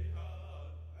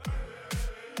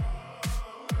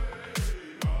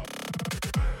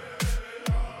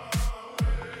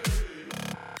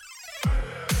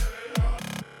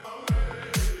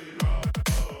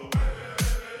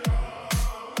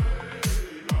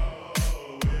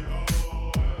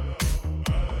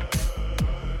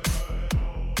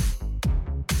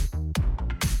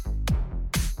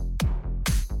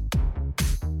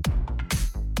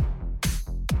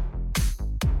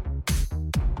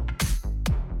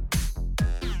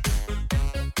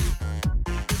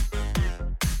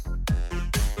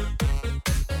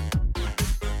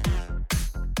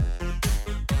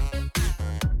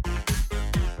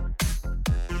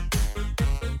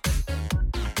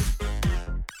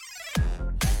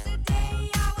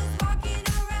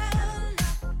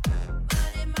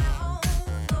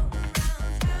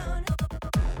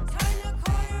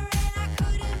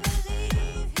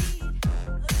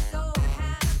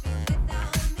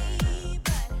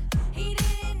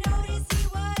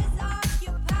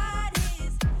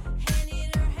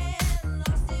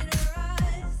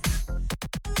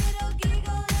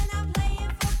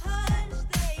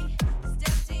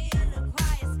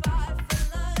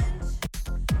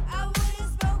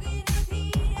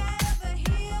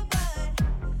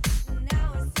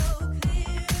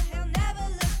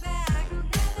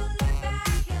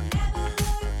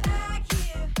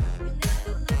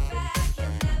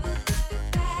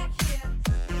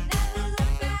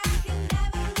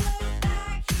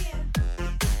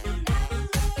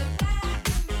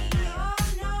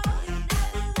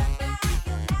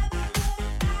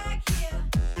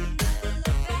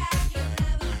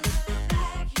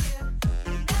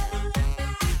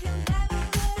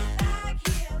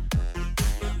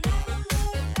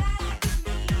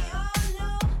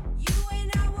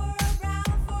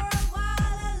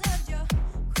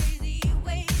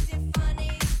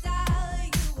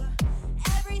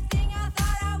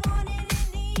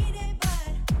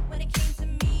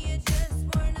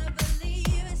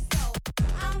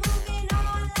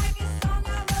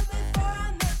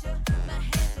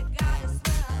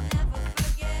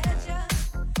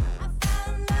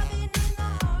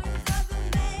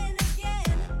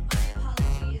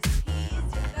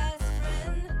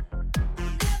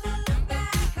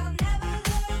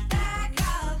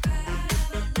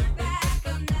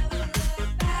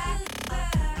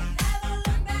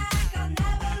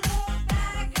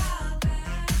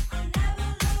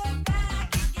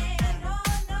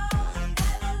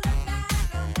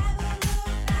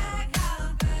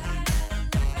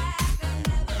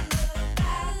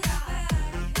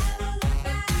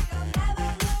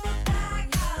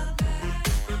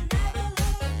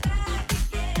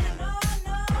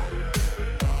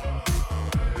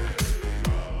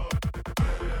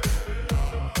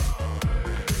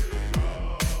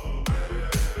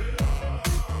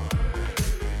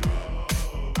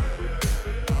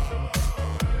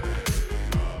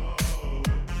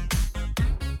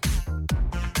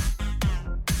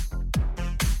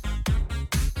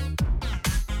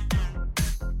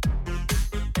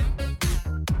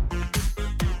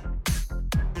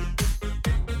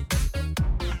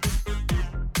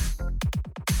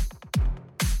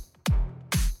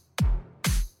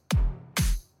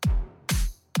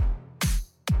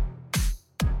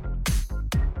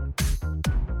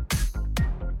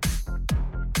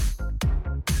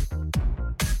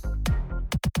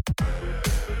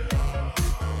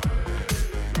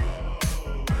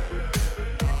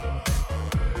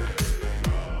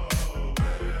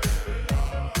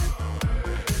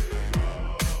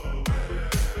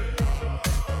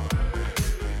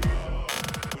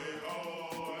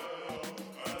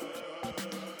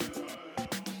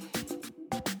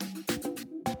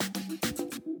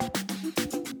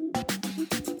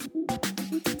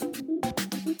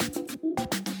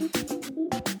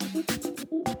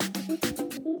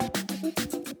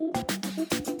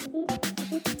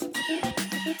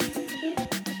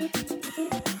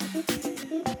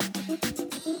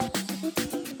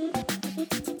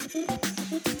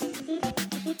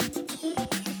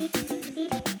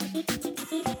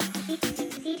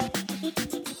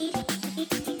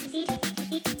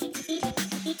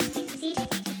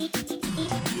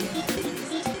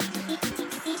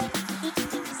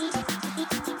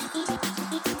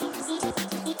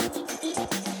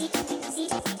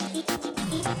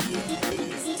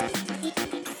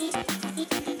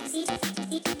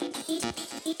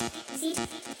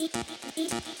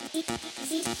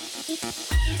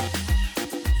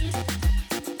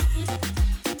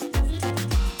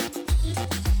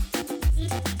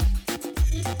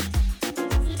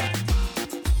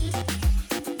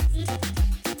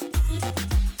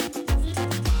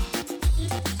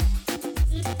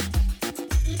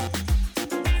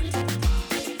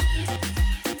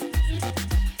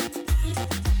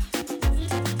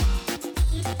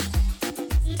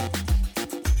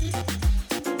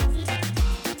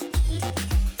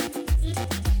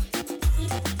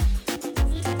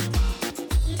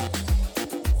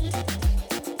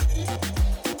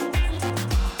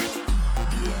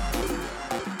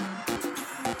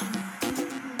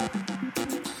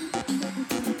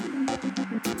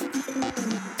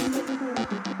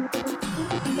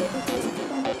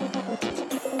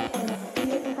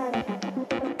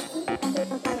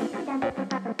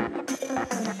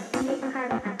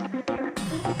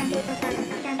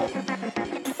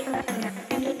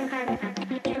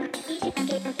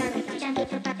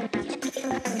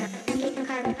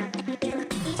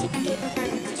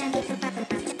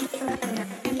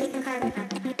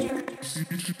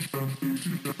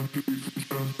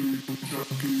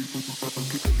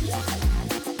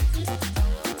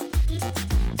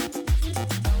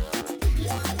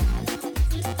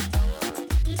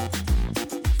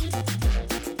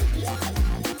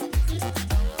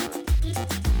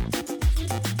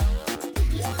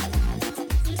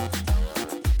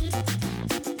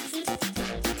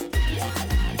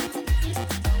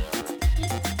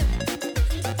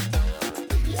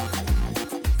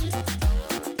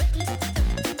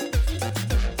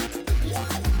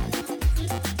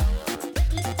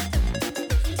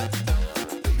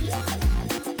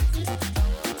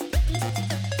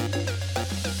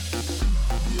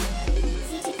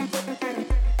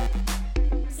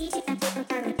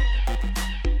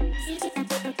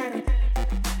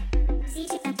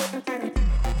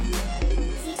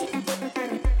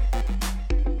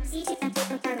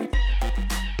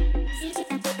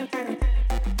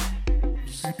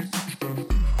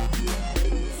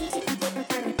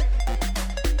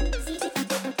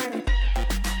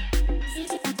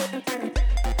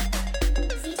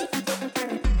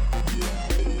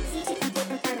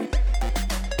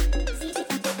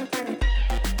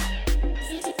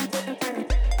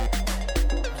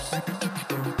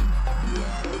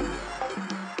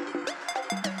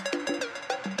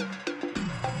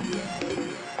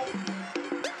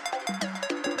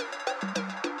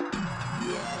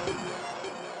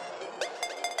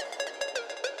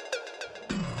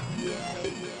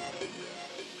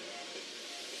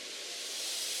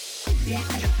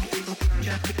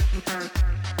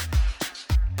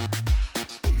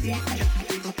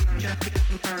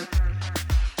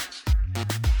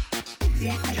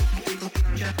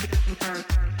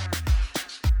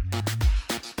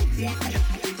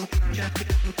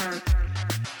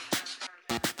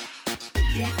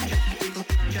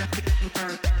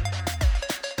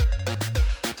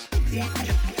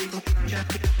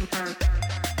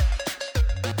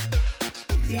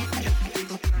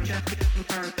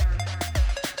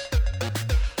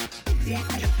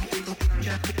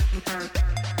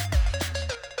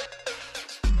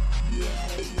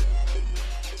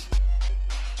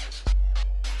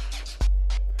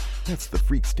 That's the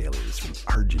Freakstailers from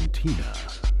Argentina.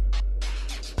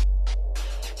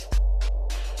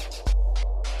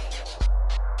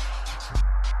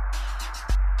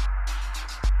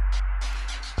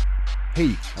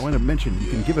 Hey, I want to mention you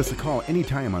can give us a call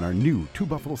anytime on our new Two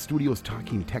Buffalo Studios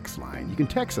Talking text line. You can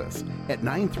text us at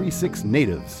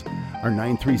 936-NATIVES or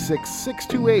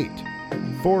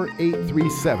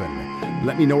 936-628-4837.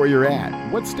 Let me know where you're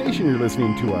at, what station you're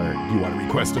listening to, or do you want to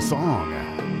request a song?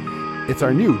 It's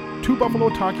our new Two Buffalo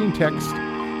Talking text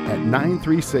at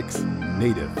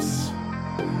 936-NATIVES.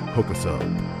 Hook us up.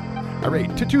 All right,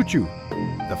 Tutuchu,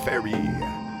 the Ferry.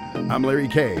 I'm Larry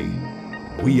K.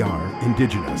 We are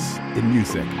indigenous in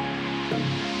music.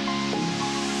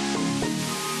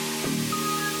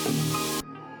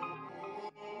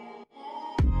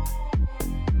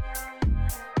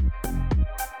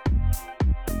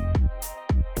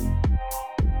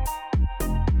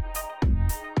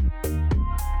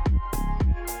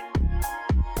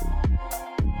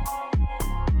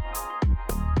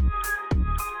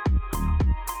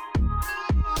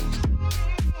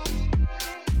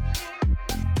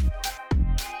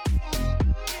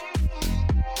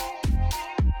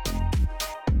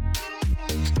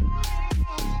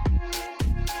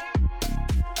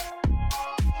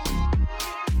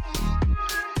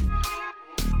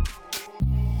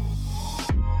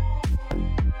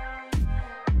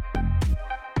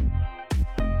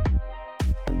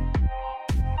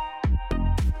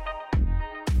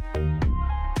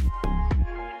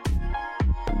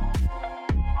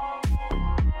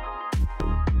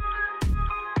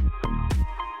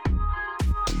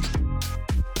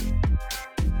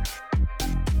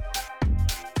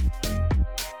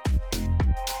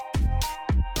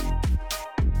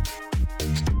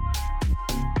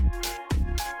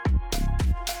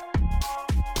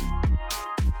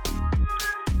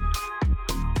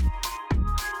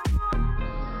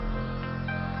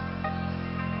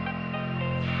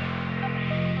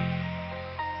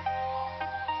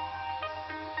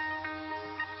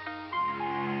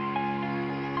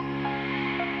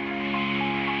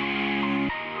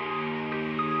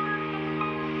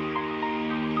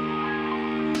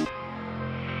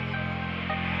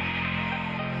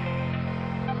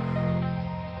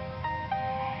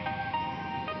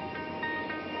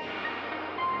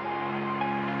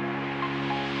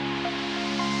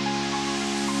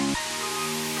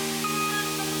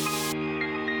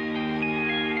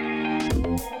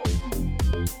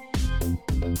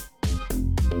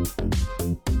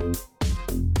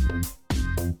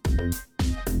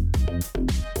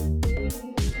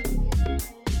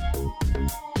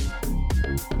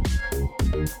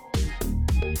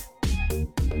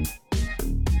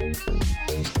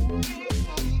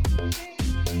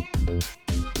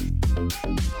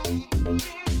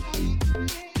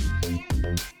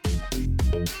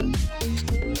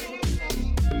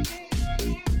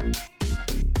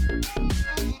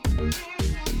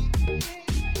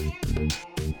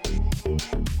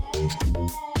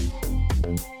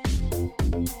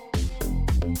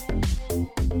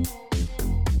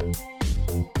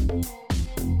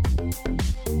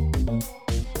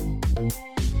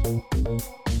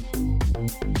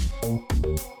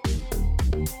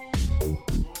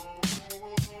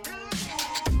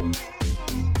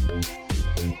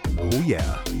 Oh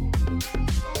yeah.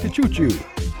 To Choo Choo.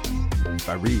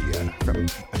 Faria from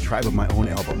A Tribe of My Own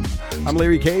album. I'm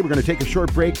Larry K. We're going to take a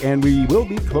short break and we will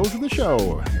be closing the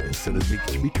show as soon as we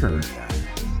return.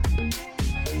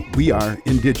 We are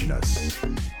indigenous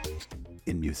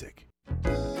in music.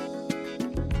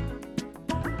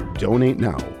 Donate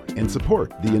now and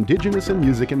support the Indigenous in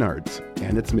Music and Arts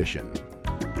and its mission.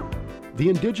 The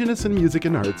Indigenous in Music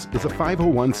and Arts is a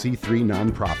 501c3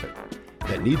 nonprofit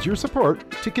that needs your support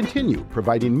to continue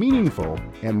providing meaningful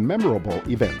and memorable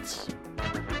events.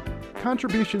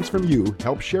 Contributions from you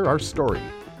help share our story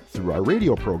through our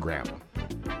radio program,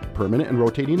 permanent and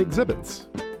rotating exhibits,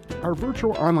 our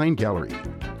virtual online gallery,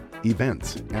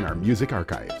 events, and our music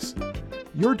archives.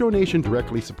 Your donation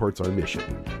directly supports our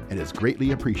mission and is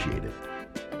greatly appreciated.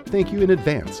 Thank you in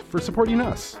advance for supporting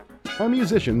us, our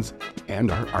musicians, and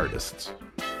our artists.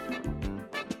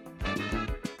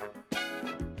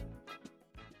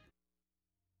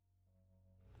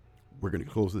 We're going to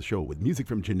close the show with music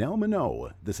from Janelle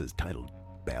Monáe. This is titled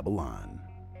Babylon.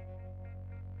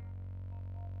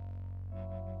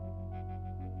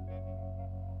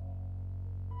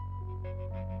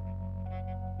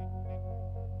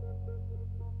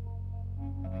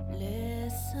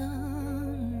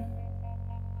 Listen,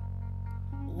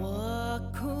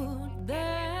 what could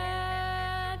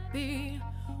that be?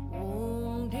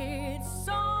 Wounded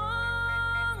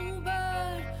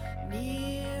songbird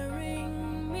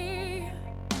nearing me.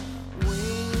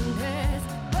 Wind has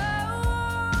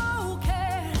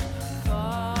broken,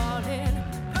 falling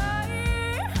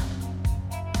pain.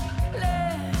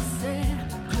 Listen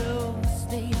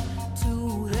closely to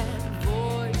that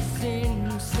voice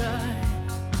inside.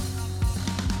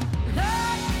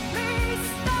 Let me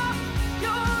stop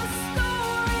your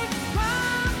story,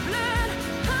 rambling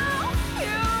how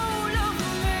you love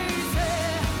me. Say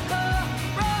the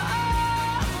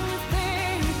wrong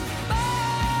thing,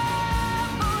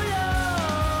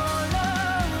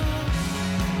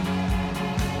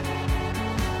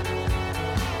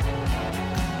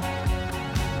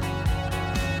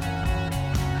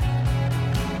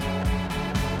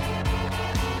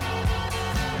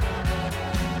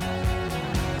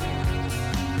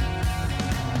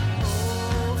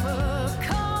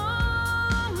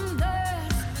 overcome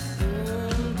this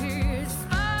wounded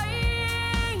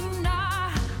spine.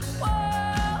 I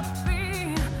won't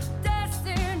be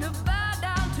destined to bow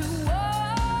down to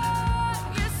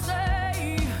what you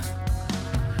say.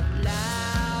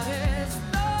 Loud as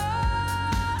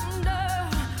thunder,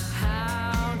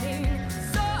 hounding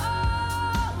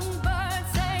songbird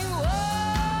saying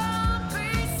won't be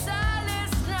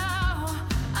silenced now.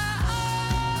 I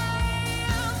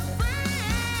am free.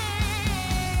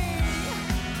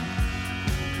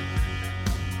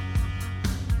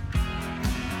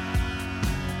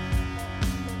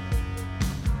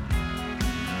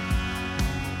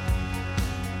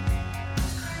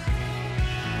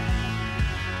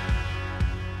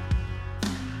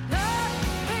 Let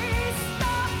me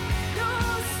stop your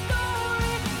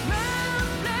story,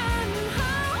 rambling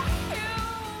how you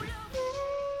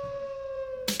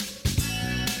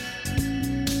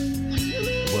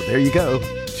Well, there you go.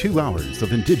 2 hours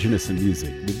of Indigenous in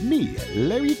music with me,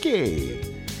 Larry K.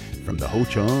 from the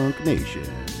Ho-Chunk Nation.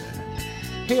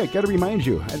 Hey, I gotta remind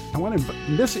you, I want to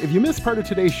if you missed part of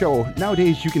today's show,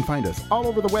 nowadays you can find us all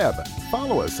over the web.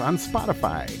 Follow us on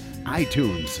Spotify,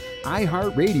 iTunes,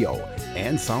 iHeartRadio,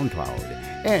 and SoundCloud.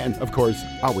 And, of course,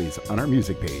 always on our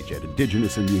music page at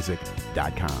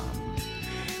indigenousinmusic.com.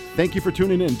 Thank you for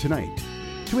tuning in tonight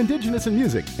to Indigenous in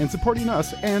Music and supporting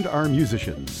us and our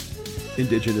musicians.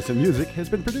 Indigenous in Music has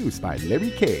been produced by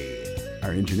Larry K.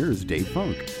 Our engineer is Dave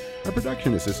Funk. Our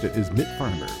production assistant is Mitt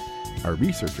Farmer. Our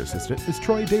research assistant is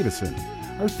Troy Davison.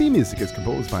 Our theme music is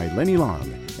composed by Lenny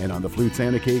Long. And on the flutes,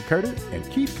 Anna K. Carter and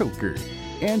Keith Coker.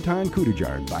 Anton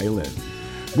Kudajar, violin.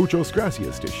 Muchos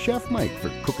gracias to Chef Mike for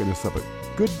cooking us up a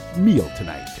good meal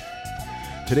tonight.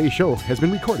 Today's show has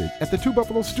been recorded at the Two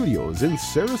Buffalo Studios in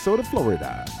Sarasota,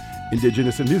 Florida.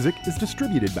 Indigenous in Music is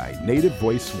distributed by Native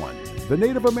Voice One, the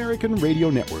Native American Radio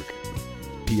Network,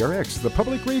 PRX, the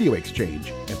Public Radio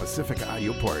Exchange, and Pacific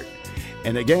Audio Port.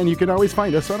 And again, you can always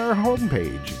find us on our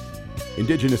homepage,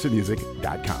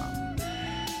 indigenousinmusic.com.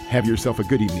 Have yourself a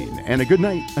good evening and a good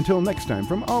night. Until next time,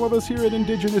 from all of us here at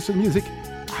Indigenous in Music,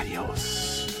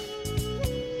 adios.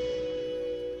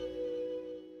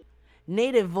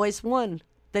 Native Voice One,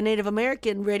 the Native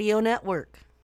American Radio Network.